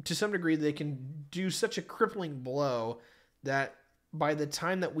to some degree they can do such a crippling blow that by the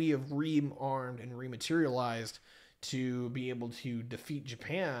time that we have rearmed and rematerialized to be able to defeat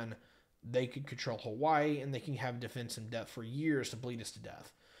Japan, they could control Hawaii and they can have defense in depth for years to bleed us to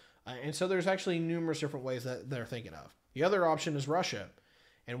death. And so there's actually numerous different ways that they're thinking of. The other option is Russia.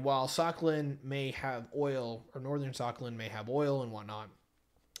 And while Sakhalin may have oil, or northern Sakhalin may have oil and whatnot,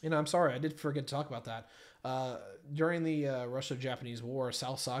 and I'm sorry, I did forget to talk about that. During the Russo-Japanese War,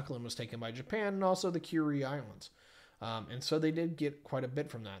 South Sakhalin was taken by Japan and also the Kuril Islands. And so they did get quite a bit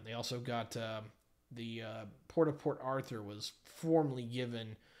from that. They also got the port of Port Arthur was formally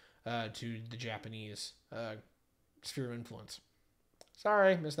given to the Japanese sphere of influence.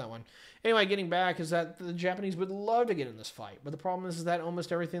 Sorry, missed that one. Anyway, getting back is that the Japanese would love to get in this fight, but the problem is that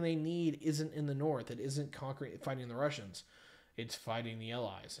almost everything they need isn't in the north. It isn't fighting the Russians. It's fighting the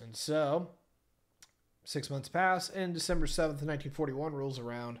Allies. And so 6 months pass, and December 7th, 1941 rolls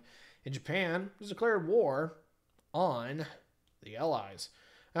around, and Japan has declared war on the Allies.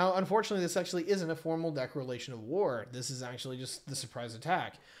 Now, unfortunately, this actually isn't a formal declaration of war. This is actually just the surprise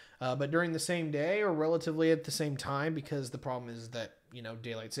attack. But during the same day, or relatively at the same time, because the problem is that,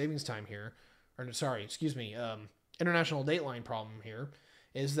 daylight savings time here, international dateline problem here,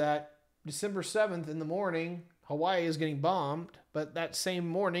 is that December 7th in the morning, Hawaii is getting bombed, but that same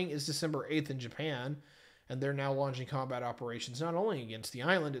morning is December 8th in Japan, and they're now launching combat operations not only against the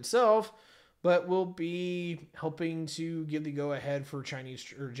island itself, but will be helping to give the go-ahead for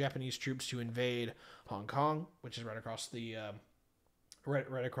Chinese or Japanese troops to invade Hong Kong, which is right across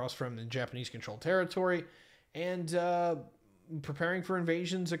from the Japanese-controlled territory, and preparing for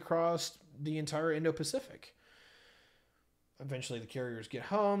invasions across the entire Indo-Pacific. Eventually, the carriers get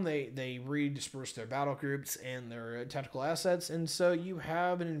home. They redisperse their battle groups and their tactical assets, and so you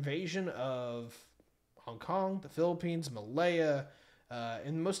have an invasion of Hong Kong, the Philippines, Malaya,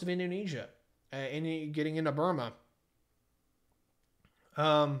 and most of Indonesia, and getting into Burma.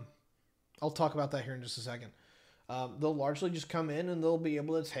 I'll talk about that here in just a second. They'll largely just come in and they'll be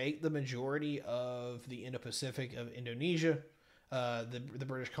able to take the majority of the Indo-Pacific of Indonesia, the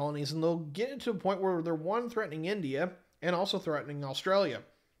British colonies, and they'll get it to a point where they're threatening India and also threatening Australia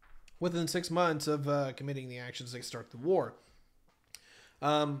within 6 months of committing the actions. They start the war.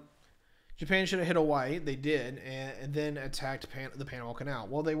 Japan should have hit Hawaii. They did, and then attacked the Panama Canal.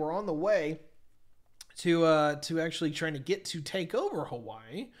 Well, they were on the way to actually trying to get to take over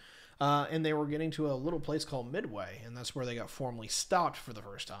Hawaii, and they were getting to a little place called Midway, and that's where they got formally stopped for the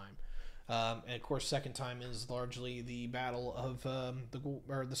first time. And of course, second time is largely the Battle of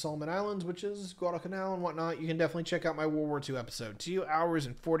the Solomon Islands, which is Guadalcanal and whatnot. You can definitely check out my World War II episode. 2 hours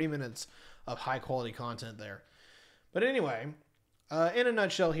and 40 minutes of high quality content there. But anyway, in a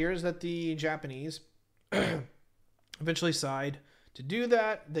nutshell, here is that the Japanese eventually decide to do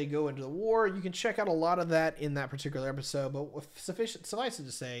that. They go into the war. You can check out a lot of that in that particular episode, but suffice it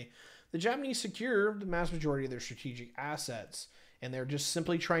to say, the Japanese secure the vast majority of their strategic assets. and they're just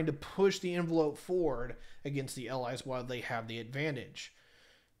simply trying to push the envelope forward against the Allies while they have the advantage.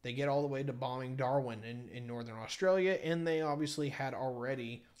 They get all the way to bombing Darwin in northern Australia, and they obviously had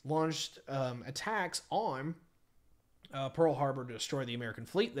already launched attacks on Pearl Harbor to destroy the American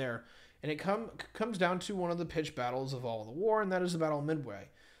fleet there. And it comes down to one of the pitched battles of all the war, and that is the Battle of Midway.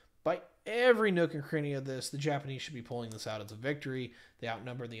 By every nook and cranny of this, the Japanese should be pulling this out as a victory. They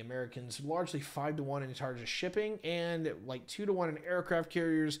outnumber the Americans largely 5-1 in charge of shipping, and like 2-1 in aircraft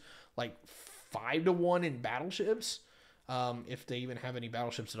carriers, like 5-1 in battleships. If they even have any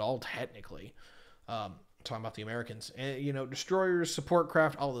battleships at all, technically. Talking about the Americans. And, destroyers, support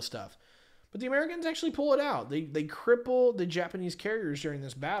craft, all this stuff. But the Americans actually pull it out. They cripple the Japanese carriers during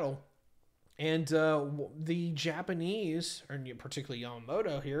this battle. And the Japanese, or particularly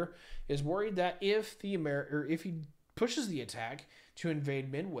Yamamoto here, is worried that if he pushes the attack to invade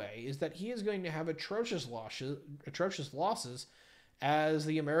Midway, is that he is going to have atrocious losses as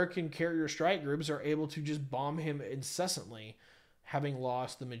the American carrier strike groups are able to just bomb him incessantly, having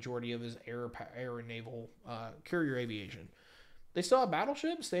lost the majority of his air and naval carrier aviation. They still have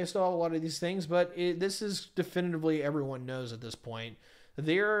battleships, they still have a lot of these things, but this is definitively, everyone knows at this point,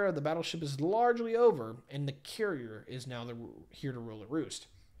 the era of the battleship is largely over, and the carrier is now here to rule the roost.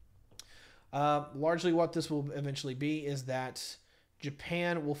 Largely what this will eventually be is that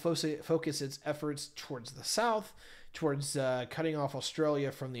Japan will focus its efforts towards the south, towards cutting off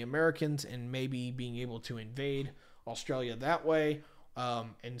Australia from the Americans and maybe being able to invade Australia that way.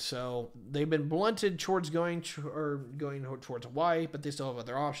 And so they've been blunted towards going towards Hawaii, but they still have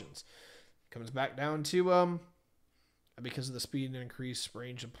other options. Comes back down to because of the speed and increased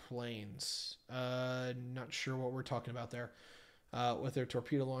range of planes. Not sure what we're talking about there. With their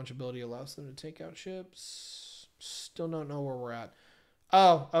torpedo launch ability allows them to take out ships. Still don't know where we're at.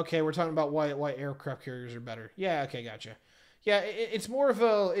 Oh, okay. We're talking about why aircraft carriers are better. Yeah, okay, gotcha. Yeah, it's more of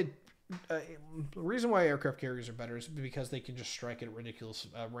the reason why aircraft carriers are better is because they can just strike at ridiculous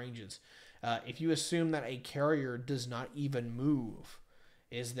ranges. If you assume that a carrier does not even move,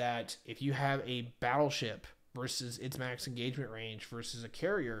 is that if you have a battleship versus its max engagement range versus a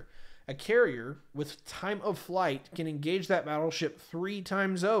carrier with time of flight can engage that battleship 3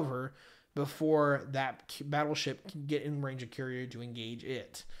 times over before that battleship can get in range of carrier to engage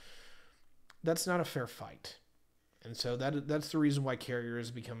it. That's not a fair fight. And so that's the reason why carriers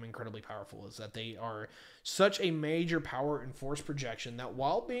become incredibly powerful, is that they are such a major power and force projection that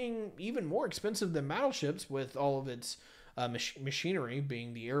while being even more expensive than battleships with all of its machinery,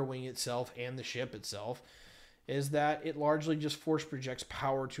 being the air wing itself and the ship itself, is that it largely just force projects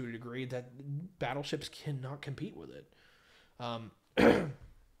power to a degree that battleships cannot compete with it.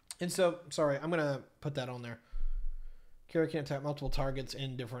 And so, sorry, I'm going to put that on there. Carrier can attack multiple targets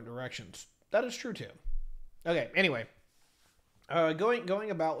in different directions. That is true too. Okay, anyway.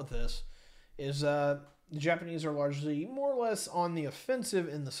 Going about with this is the Japanese are largely more or less on the offensive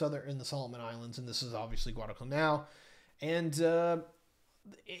in the Solomon Islands, and this is obviously Guadalcanal. And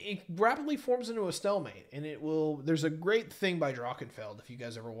it rapidly forms into a stalemate, and there's a great thing by Drachenfeld, if you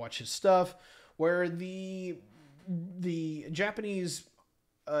guys ever watch his stuff, where the Japanese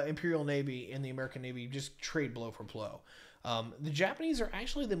Imperial Navy and the American Navy just trade blow for blow. The Japanese are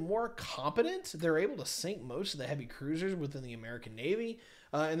actually the more competent. They're able to sink most of the heavy cruisers within the American Navy,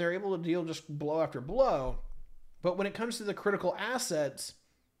 and they're able to deal just blow after blow. But when it comes to the critical assets,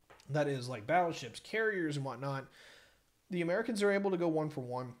 that is like battleships, carriers, and whatnot, the Americans are able to go 1 for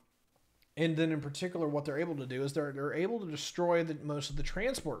 1. And then in particular, what they're able to do is they're able to destroy most of the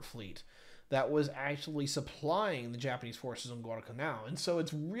transport fleet that was actually supplying the Japanese forces on Guadalcanal. And so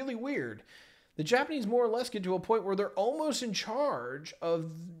it's really weird. The Japanese more or less get to a point where they're almost in charge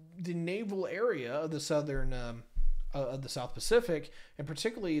of the naval area of the South Pacific, and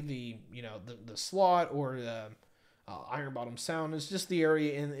particularly the slot or the Iron Bottom Sound is just the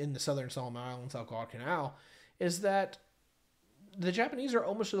area in the southern Solomon Islands, South Guadalcanal, is that the Japanese are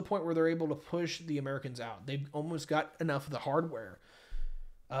almost to the point where they're able to push the Americans out. They've almost got enough of the hardware.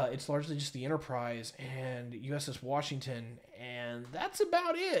 It's largely just the Enterprise and USS Washington, and that's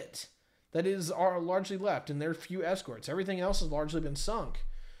about it. That are largely left, and there are few escorts. Everything else has largely been sunk.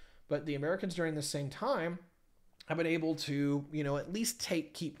 But the Americans during the same time have been able to, at least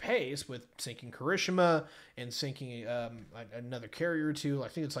keep pace with sinking Kirishima and sinking another carrier or two. I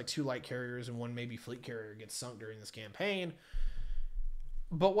think it's like 2 light carriers and 1 maybe fleet carrier gets sunk during this campaign.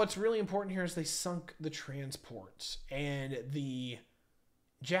 But what's really important here is they sunk the transports, and the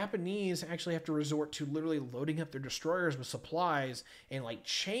Japanese actually have to resort to literally loading up their destroyers with supplies and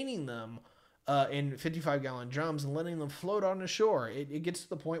chaining them in 55-gallon drums and letting them float on the shore. It gets to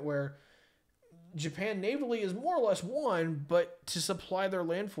the point where Japan navally is more or less won, but to supply their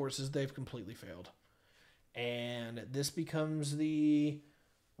land forces, they've completely failed. And this becomes the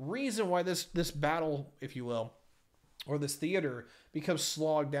reason why this battle, if you will, or this theater becomes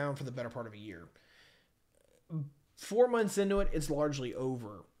slogged down for the better part of a year. 4 months into it, it's largely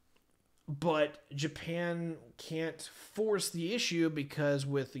over. But Japan can't force the issue because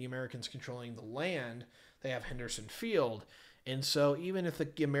with the Americans controlling the land, they have Henderson Field. And so even if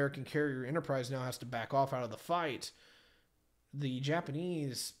the American carrier Enterprise now has to back off out of the fight, the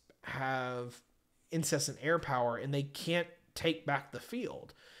Japanese have incessant air power and they can't take back the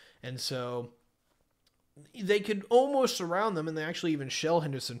field. And so they could almost surround them, and they actually even shell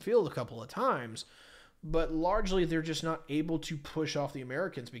Henderson Field a couple of times. But largely, they're just not able to push off the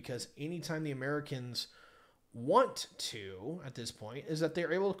Americans, because anytime the Americans want to, at this point, is that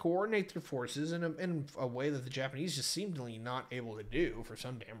they're able to coordinate their forces in a way that the Japanese just seemingly not able to do for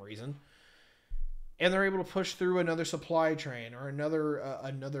some damn reason. And they're able to push through another supply train or another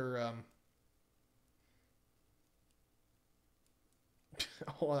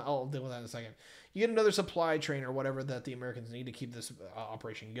I'll deal with that in a second. You get another supply train or whatever that the Americans need to keep this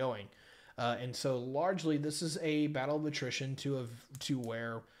operation going. And so largely this is a battle of attrition to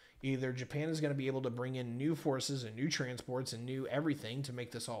where either Japan is going to be able to bring in new forces and new transports and new everything to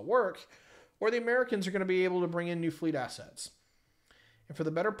make this all work, or the Americans are going to be able to bring in new fleet assets. And for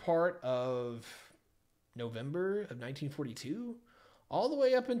the better part of November of 1942, all the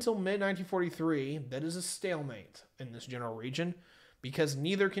way up until mid-1943, that is a stalemate in this general region, because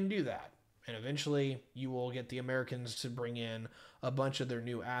neither can do that. And eventually you will get the Americans to bring in a bunch of their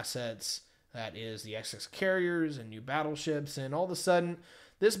new assets, that is the SS carriers and new battleships, and all of a sudden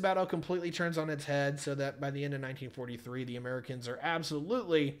this battle completely turns on its head, so that by the end of 1943 the Americans are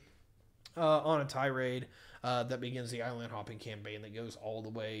absolutely on a tirade that begins the island hopping campaign that goes all the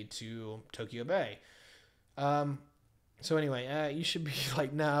way to Tokyo Bay. So anyway, you should be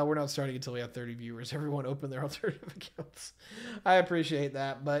like, nah, we're not starting until we have 30 viewers. Everyone open their alternative accounts. I appreciate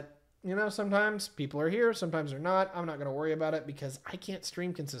that, but you know, sometimes people are here, sometimes they're not. I'm not going to worry about it because I can't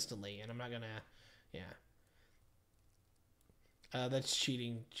stream consistently, and I'm not going to, yeah. That's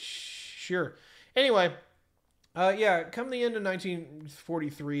cheating. Sure. Anyway, come the end of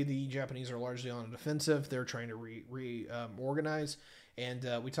 1943, the Japanese are largely on a defensive. They're trying to reorganize.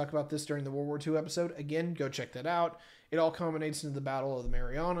 And we talk about this during the World War II episode. Again, go check that out. It all culminates into the Battle of the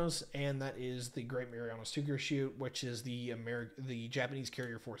Marianas, and that is the Great Marianas Sugar Shoot, which is the Japanese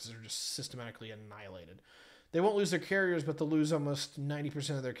carrier forces are just systematically annihilated. They won't lose their carriers, but they'll lose almost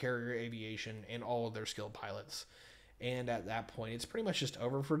 90% of their carrier aviation and all of their skilled pilots. And at that point, it's pretty much just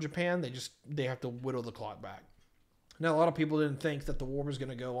over for Japan. They have to whittle the clock back. Now, a lot of people didn't think that the war was going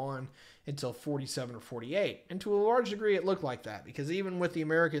to go on until 47 or 48. And to a large degree, it looked like that. Because even with the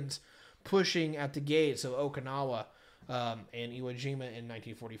Americans pushing at the gates of Okinawa and Iwo Jima in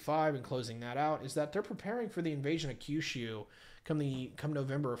 1945 and closing that out, is that they're preparing for the invasion of Kyushu come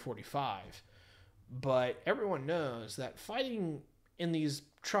November of 45. But everyone knows that fighting in these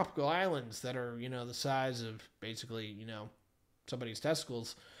tropical islands that are, the size of basically, somebody's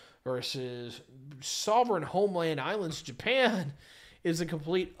testicles, versus sovereign homeland islands, Japan, is a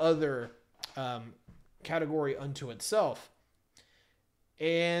complete other category unto itself.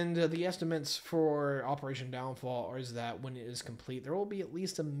 And the estimates for Operation Downfall is that when it is complete, there will be at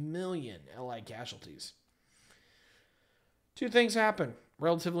least 1 million Allied casualties. Two things happen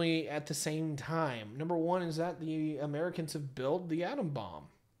relatively at the same time. Number one is that the Americans have built the atom bomb.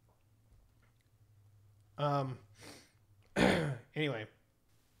 Anyway.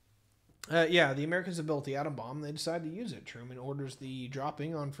 The Americans have built the atom bomb. They decide to use it. Truman orders the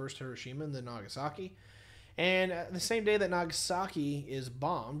dropping on first Hiroshima and then Nagasaki. And the same day that Nagasaki is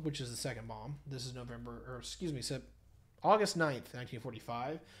bombed, which is the second bomb, this is August 9th,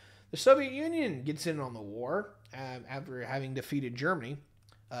 1945, the Soviet Union gets in on the war after having defeated Germany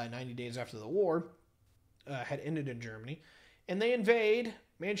 90 days after the war had ended in Germany. And they invade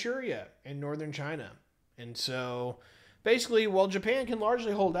Manchuria in northern China. And so basically, while Japan can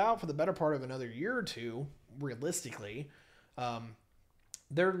largely hold out for the better part of another year or two, realistically,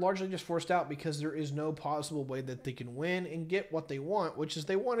 they're largely just forced out because there is no possible way that they can win and get what they want, which is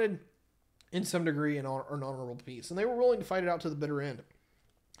they wanted, in some degree, an honorable peace. And they were willing to fight it out to the bitter end.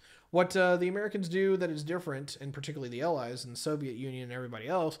 What the Americans do that is different, and particularly the Allies and the Soviet Union and everybody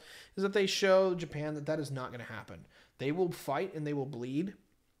else, is that they show Japan that is not going to happen. They will fight and they will bleed.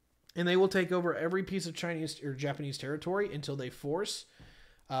 And they will take over every piece of Chinese or Japanese territory until they force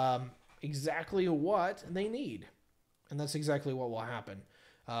exactly what they need. And that's exactly what will happen.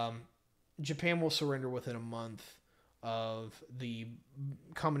 Japan will surrender within a month of the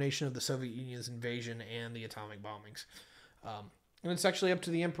combination of the Soviet Union's invasion and the atomic bombings. And it's actually up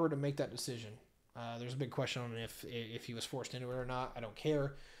to the emperor to make that decision. There's a big question on if he was forced into it or not. I don't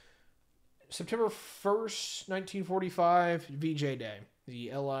care. September 1st, 1945, VJ Day.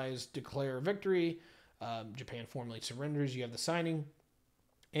 The Allies declare victory. Japan formally surrenders. You have the signing.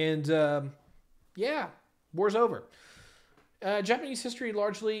 And, war's over. Japanese history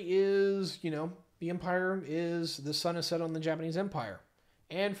largely is, the empire is, the sun is set on the Japanese empire.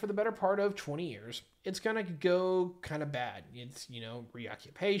 And for the better part of 20 years, it's going to go kind of bad. It's,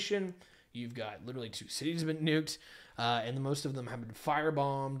 reoccupation. You've got literally 2 cities have been nuked, and most of them have been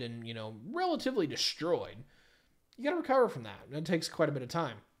firebombed and, relatively destroyed. You got to recover from that. That takes quite a bit of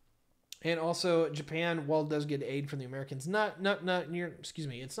time. And also, Japan, while it does get aid from the Americans,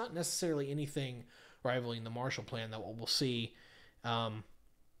 it's not necessarily anything rivaling the Marshall Plan that we'll see. Going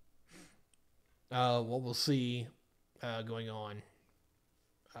on.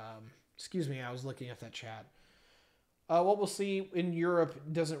 I was looking at that chat. What we'll see in Europe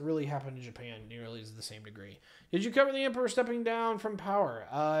doesn't really happen to Japan nearly to the same degree. Did you cover the emperor stepping down from power?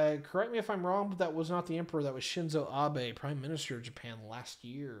 Correct me if I'm wrong, but that was not the emperor. That was Shinzo Abe, Prime Minister of Japan last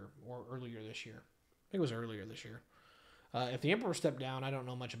year or earlier this year. I think it was earlier this year. If the emperor stepped down, I don't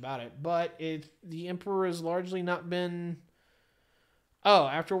know much about it. But the emperor has largely not been... Oh,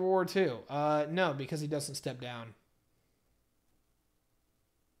 after World War II. No, because he doesn't step down.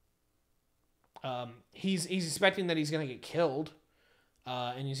 He's expecting that he's going to get killed,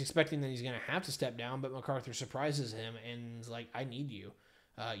 and he's expecting that he's going to have to step down, but MacArthur surprises him and is like, I need you.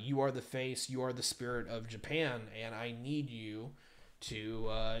 You are the face, you are the spirit of Japan, and I need you to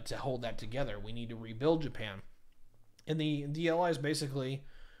hold that together. We need to rebuild Japan. And the Allies basically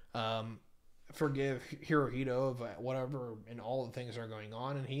forgive Hirohito of whatever and all the things that are going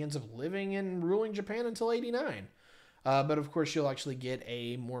on, and he ends up living and ruling Japan until 89. But of course, you'll actually get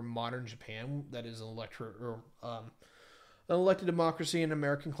a more modern Japan that is an elected democracy and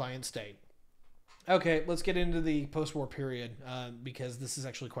American client state. Okay, let's get into the post-war period because this is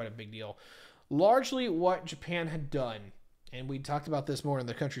actually quite a big deal. Largely what Japan had done, and we talked about this more in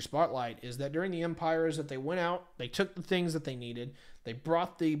the Country Spotlight, is that during the empire is that they went out, they took the things that they needed, they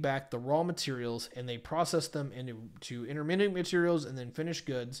brought back the raw materials, and they processed them into intermediate materials and then finished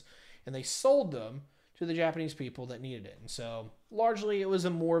goods, and they sold them to the Japanese people that needed it. And so largely it was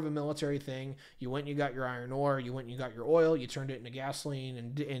more of a military thing. You went and you got your iron ore, you went and you got your oil, you turned it into gasoline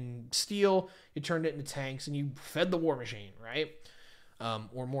and steel, you turned it into tanks, and you fed the war machine, right?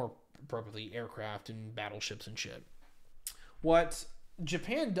 Or more appropriately, aircraft and battleships and shit. What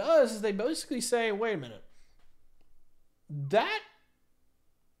Japan does is they basically say, wait a minute,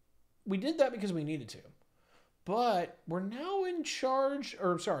 we did that because we needed to. But we're now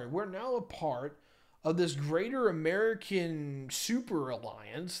we're now a part of this greater American super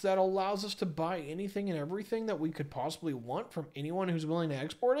alliance that allows us to buy anything and everything that we could possibly want from anyone who's willing to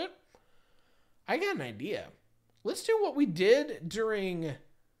export it. I got an idea. Let's do what we did during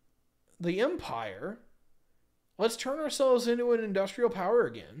the Empire. Let's turn ourselves into an industrial power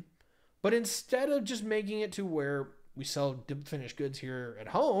again. But instead of just making it to where we sell finished goods here at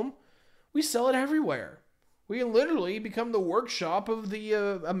home, we sell it everywhere. We literally become the workshop of the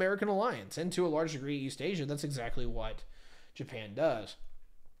American alliance. And to a large degree, East Asia, that's exactly what Japan does.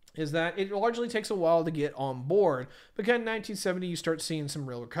 Is that it largely takes a while to get on board. But in 1970, you start seeing some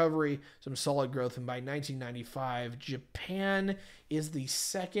real recovery, some solid growth. And by 1995, Japan is the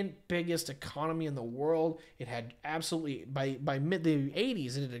second biggest economy in the world. It had absolutely, by mid the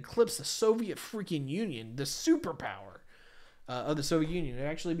 80s, it had eclipsed the Soviet freaking Union, the superpower of the Soviet Union. It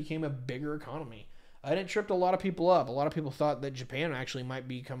actually became a bigger economy. And it tripped a lot of people up. A lot of people thought that Japan actually might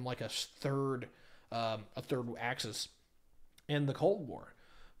become like a third axis in the Cold War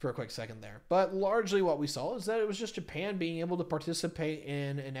for a quick second there. But largely what we saw is that it was just Japan being able to participate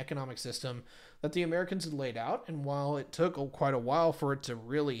in an economic system that the Americans had laid out. And while it took quite a while for it to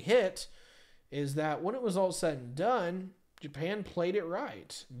really hit, is that when it was all said and done, Japan played it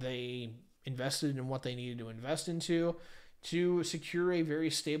right. They invested in what they needed to invest into to secure a very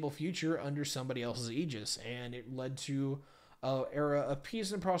stable future under somebody else's aegis. And it led to an era of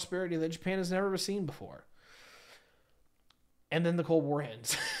peace and prosperity that Japan has never seen before. And then the Cold War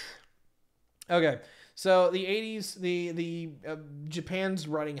ends. Okay, so the 80s, the Japan's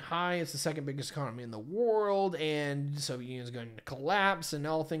riding high. It's the second biggest economy in the world, and the Soviet Union is going to collapse, and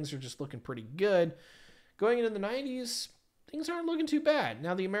all things are just looking pretty good. Going into the 90s, things aren't looking too bad.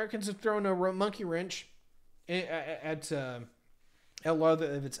 Now, the Americans have thrown a monkey wrench at a lot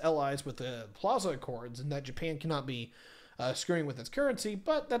of its allies with the Plaza Accords, and that Japan cannot be screwing with its currency,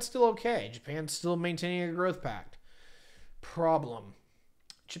 but that's still okay. Japan's still maintaining a growth pact. Problem.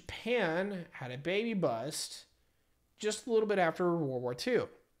 Japan had a baby bust just a little bit after World War II.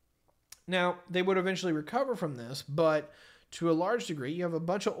 Now, they would eventually recover from this, but to a large degree, you have a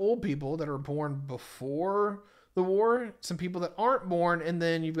bunch of old people that are born before the war, some people that aren't born, and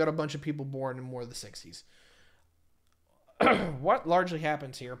then you've got a bunch of people born in more of the 60s. What largely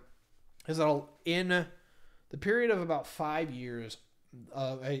happens here is that in the period of about 5 years,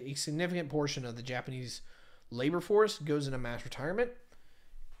 a significant portion of the Japanese labor force goes into mass retirement,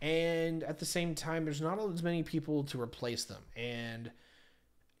 and at the same time, there's not as many people to replace them. And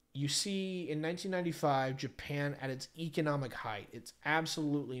you see in 1995, Japan at its economic height. It's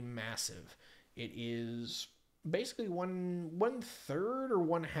absolutely massive. It is basically one third or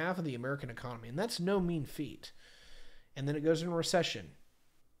one half of the American economy, and that's no mean feat. And then it goes into recession,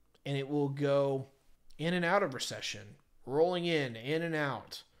 and it will go in and out of recession, rolling in and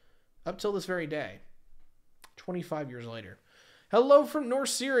out, up till this very day, 25 years later. Hello from North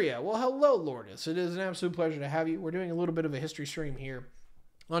Syria. Well, hello, Lourdes. It is an absolute pleasure to have you. We're doing a little bit of a history stream here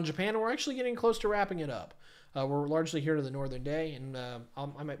on Japan, and we're actually getting close to wrapping it up. We're largely here to the Northern Day, and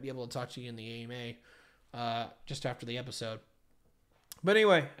I might be able to talk to you in the AMA just after the episode. But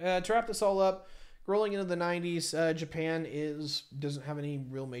anyway, to wrap this all up, rolling into the 90s, Japan doesn't have any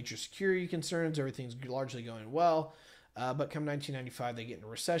real major security concerns. Everything's largely going well. But come 1995, they get in a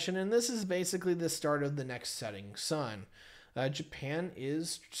recession, and this is basically the start of the next setting sun. Japan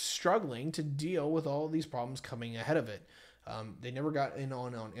is struggling to deal with all of these problems coming ahead of it. They never got in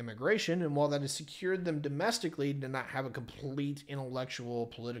on immigration, and while that has secured them domestically to not have a complete intellectual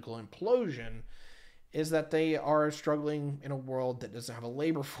political implosion, is that they are struggling in a world that doesn't have a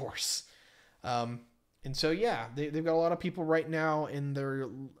labor force. And so, yeah, they've got a lot of people right now in their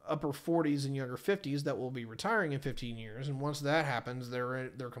upper 40s and younger 50s that will be retiring in 15 years. And once that happens,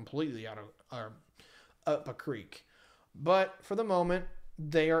 they're completely up a creek. But for the moment,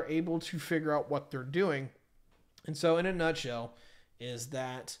 they are able to figure out what they're doing. And so, in a nutshell, is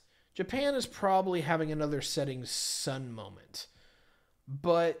that Japan is probably having another setting sun moment.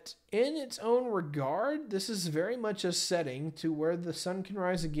 But in its own regard, this is very much a setting to where the sun can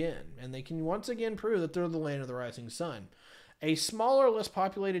rise again, and they can once again prove that they're the land of the rising sun. A smaller, less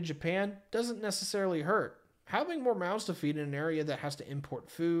populated Japan doesn't necessarily hurt. Having more mouths to feed in an area that has to import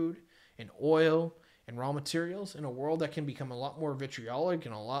food and oil and raw materials in a world that can become a lot more vitriolic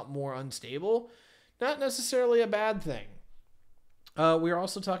and a lot more unstable, not necessarily a bad thing. We are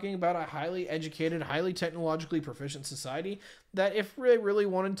also talking about a highly educated, highly technologically proficient society that if they really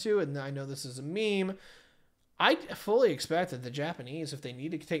wanted to, and I know this is a meme, I fully expect that the Japanese, if they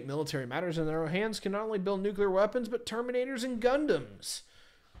need to take military matters in their own hands, can not only build nuclear weapons, but Terminators and Gundams.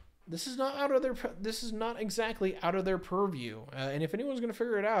 This is not exactly out of their purview. And if anyone's going to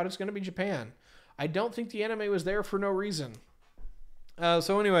figure it out, it's going to be Japan. I don't think the anime was there for no reason.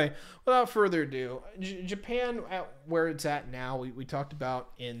 So anyway, without further ado, Japan, where it's at now, we talked about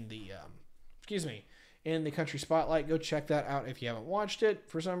in the, in the Country Spotlight. Go check that out if you haven't watched it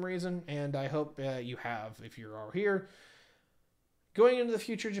for some reason, and I hope you have if you're all here. Going into the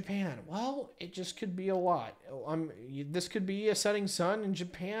future Japan, well, it just could be a lot. This could be a setting sun, and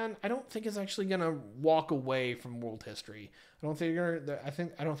Japan, I don't think is actually going to walk away from world history. I don't think they're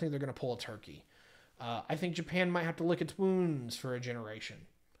going to pull a turkey. I think Japan might have to lick its wounds for a generation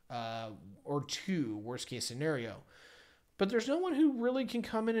or two, worst case scenario. But there's no one who really can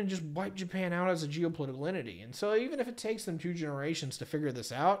come in and just wipe Japan out as a geopolitical entity. And so even if it takes them 2 generations to figure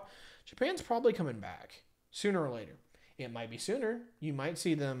this out, Japan's probably coming back sooner or later. It might be sooner. You might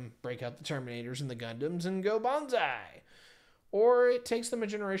see them break out the Terminators and the Gundams and go banzai. Or it takes them a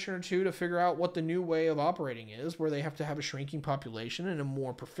generation or 2 to figure out what the new way of operating is, where they have to have a shrinking population and a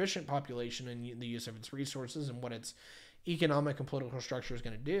more proficient population in the use of its resources and what its economic and political structure is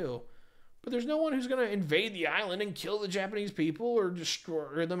going to do. But there's no one who's going to invade the island and kill the Japanese people or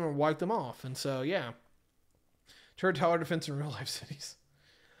destroy them or wipe them off. And so, yeah. Territorial defense in real-life cities.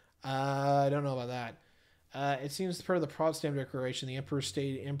 I don't know about that. It seems per the Potsdam Declaration, the emperor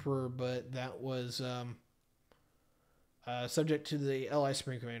stayed emperor, but that was... subject to the Allied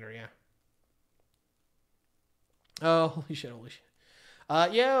Supreme Commander, yeah. Oh, holy shit.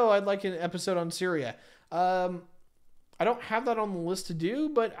 I'd like an episode on Syria. I don't have that on the list to do,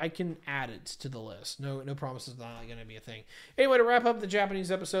 but I can add it to the list. No promises, not going to be a thing. Anyway, to wrap up the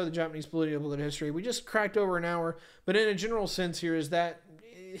Japanese episode, the Japanese political history, we just cracked over an hour, but in a general sense here is that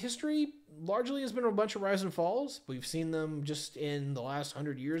history largely has been a bunch of rise and falls. We've seen them just in the last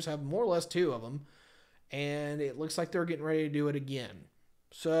 100 years have more or less 2 of them. And it looks like they're getting ready to do it again.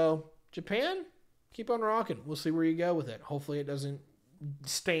 So, Japan, keep on rocking. We'll see where you go with it. Hopefully it doesn't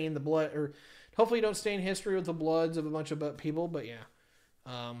stain the blood, or hopefully you don't stain history with the bloods of a bunch of people. But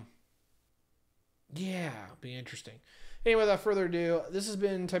yeah, be interesting. Anyway, without further ado, this has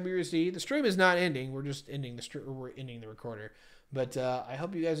been Tiberius D. The stream is not ending. We're just ending the stream. We're ending the recorder. But I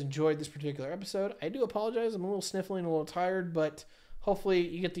hope you guys enjoyed this particular episode. I do apologize. I'm a little sniffling, a little tired, but hopefully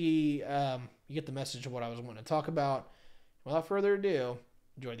you get the message of what I was wanting to talk about. Without further ado,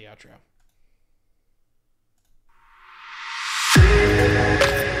 enjoy the outro.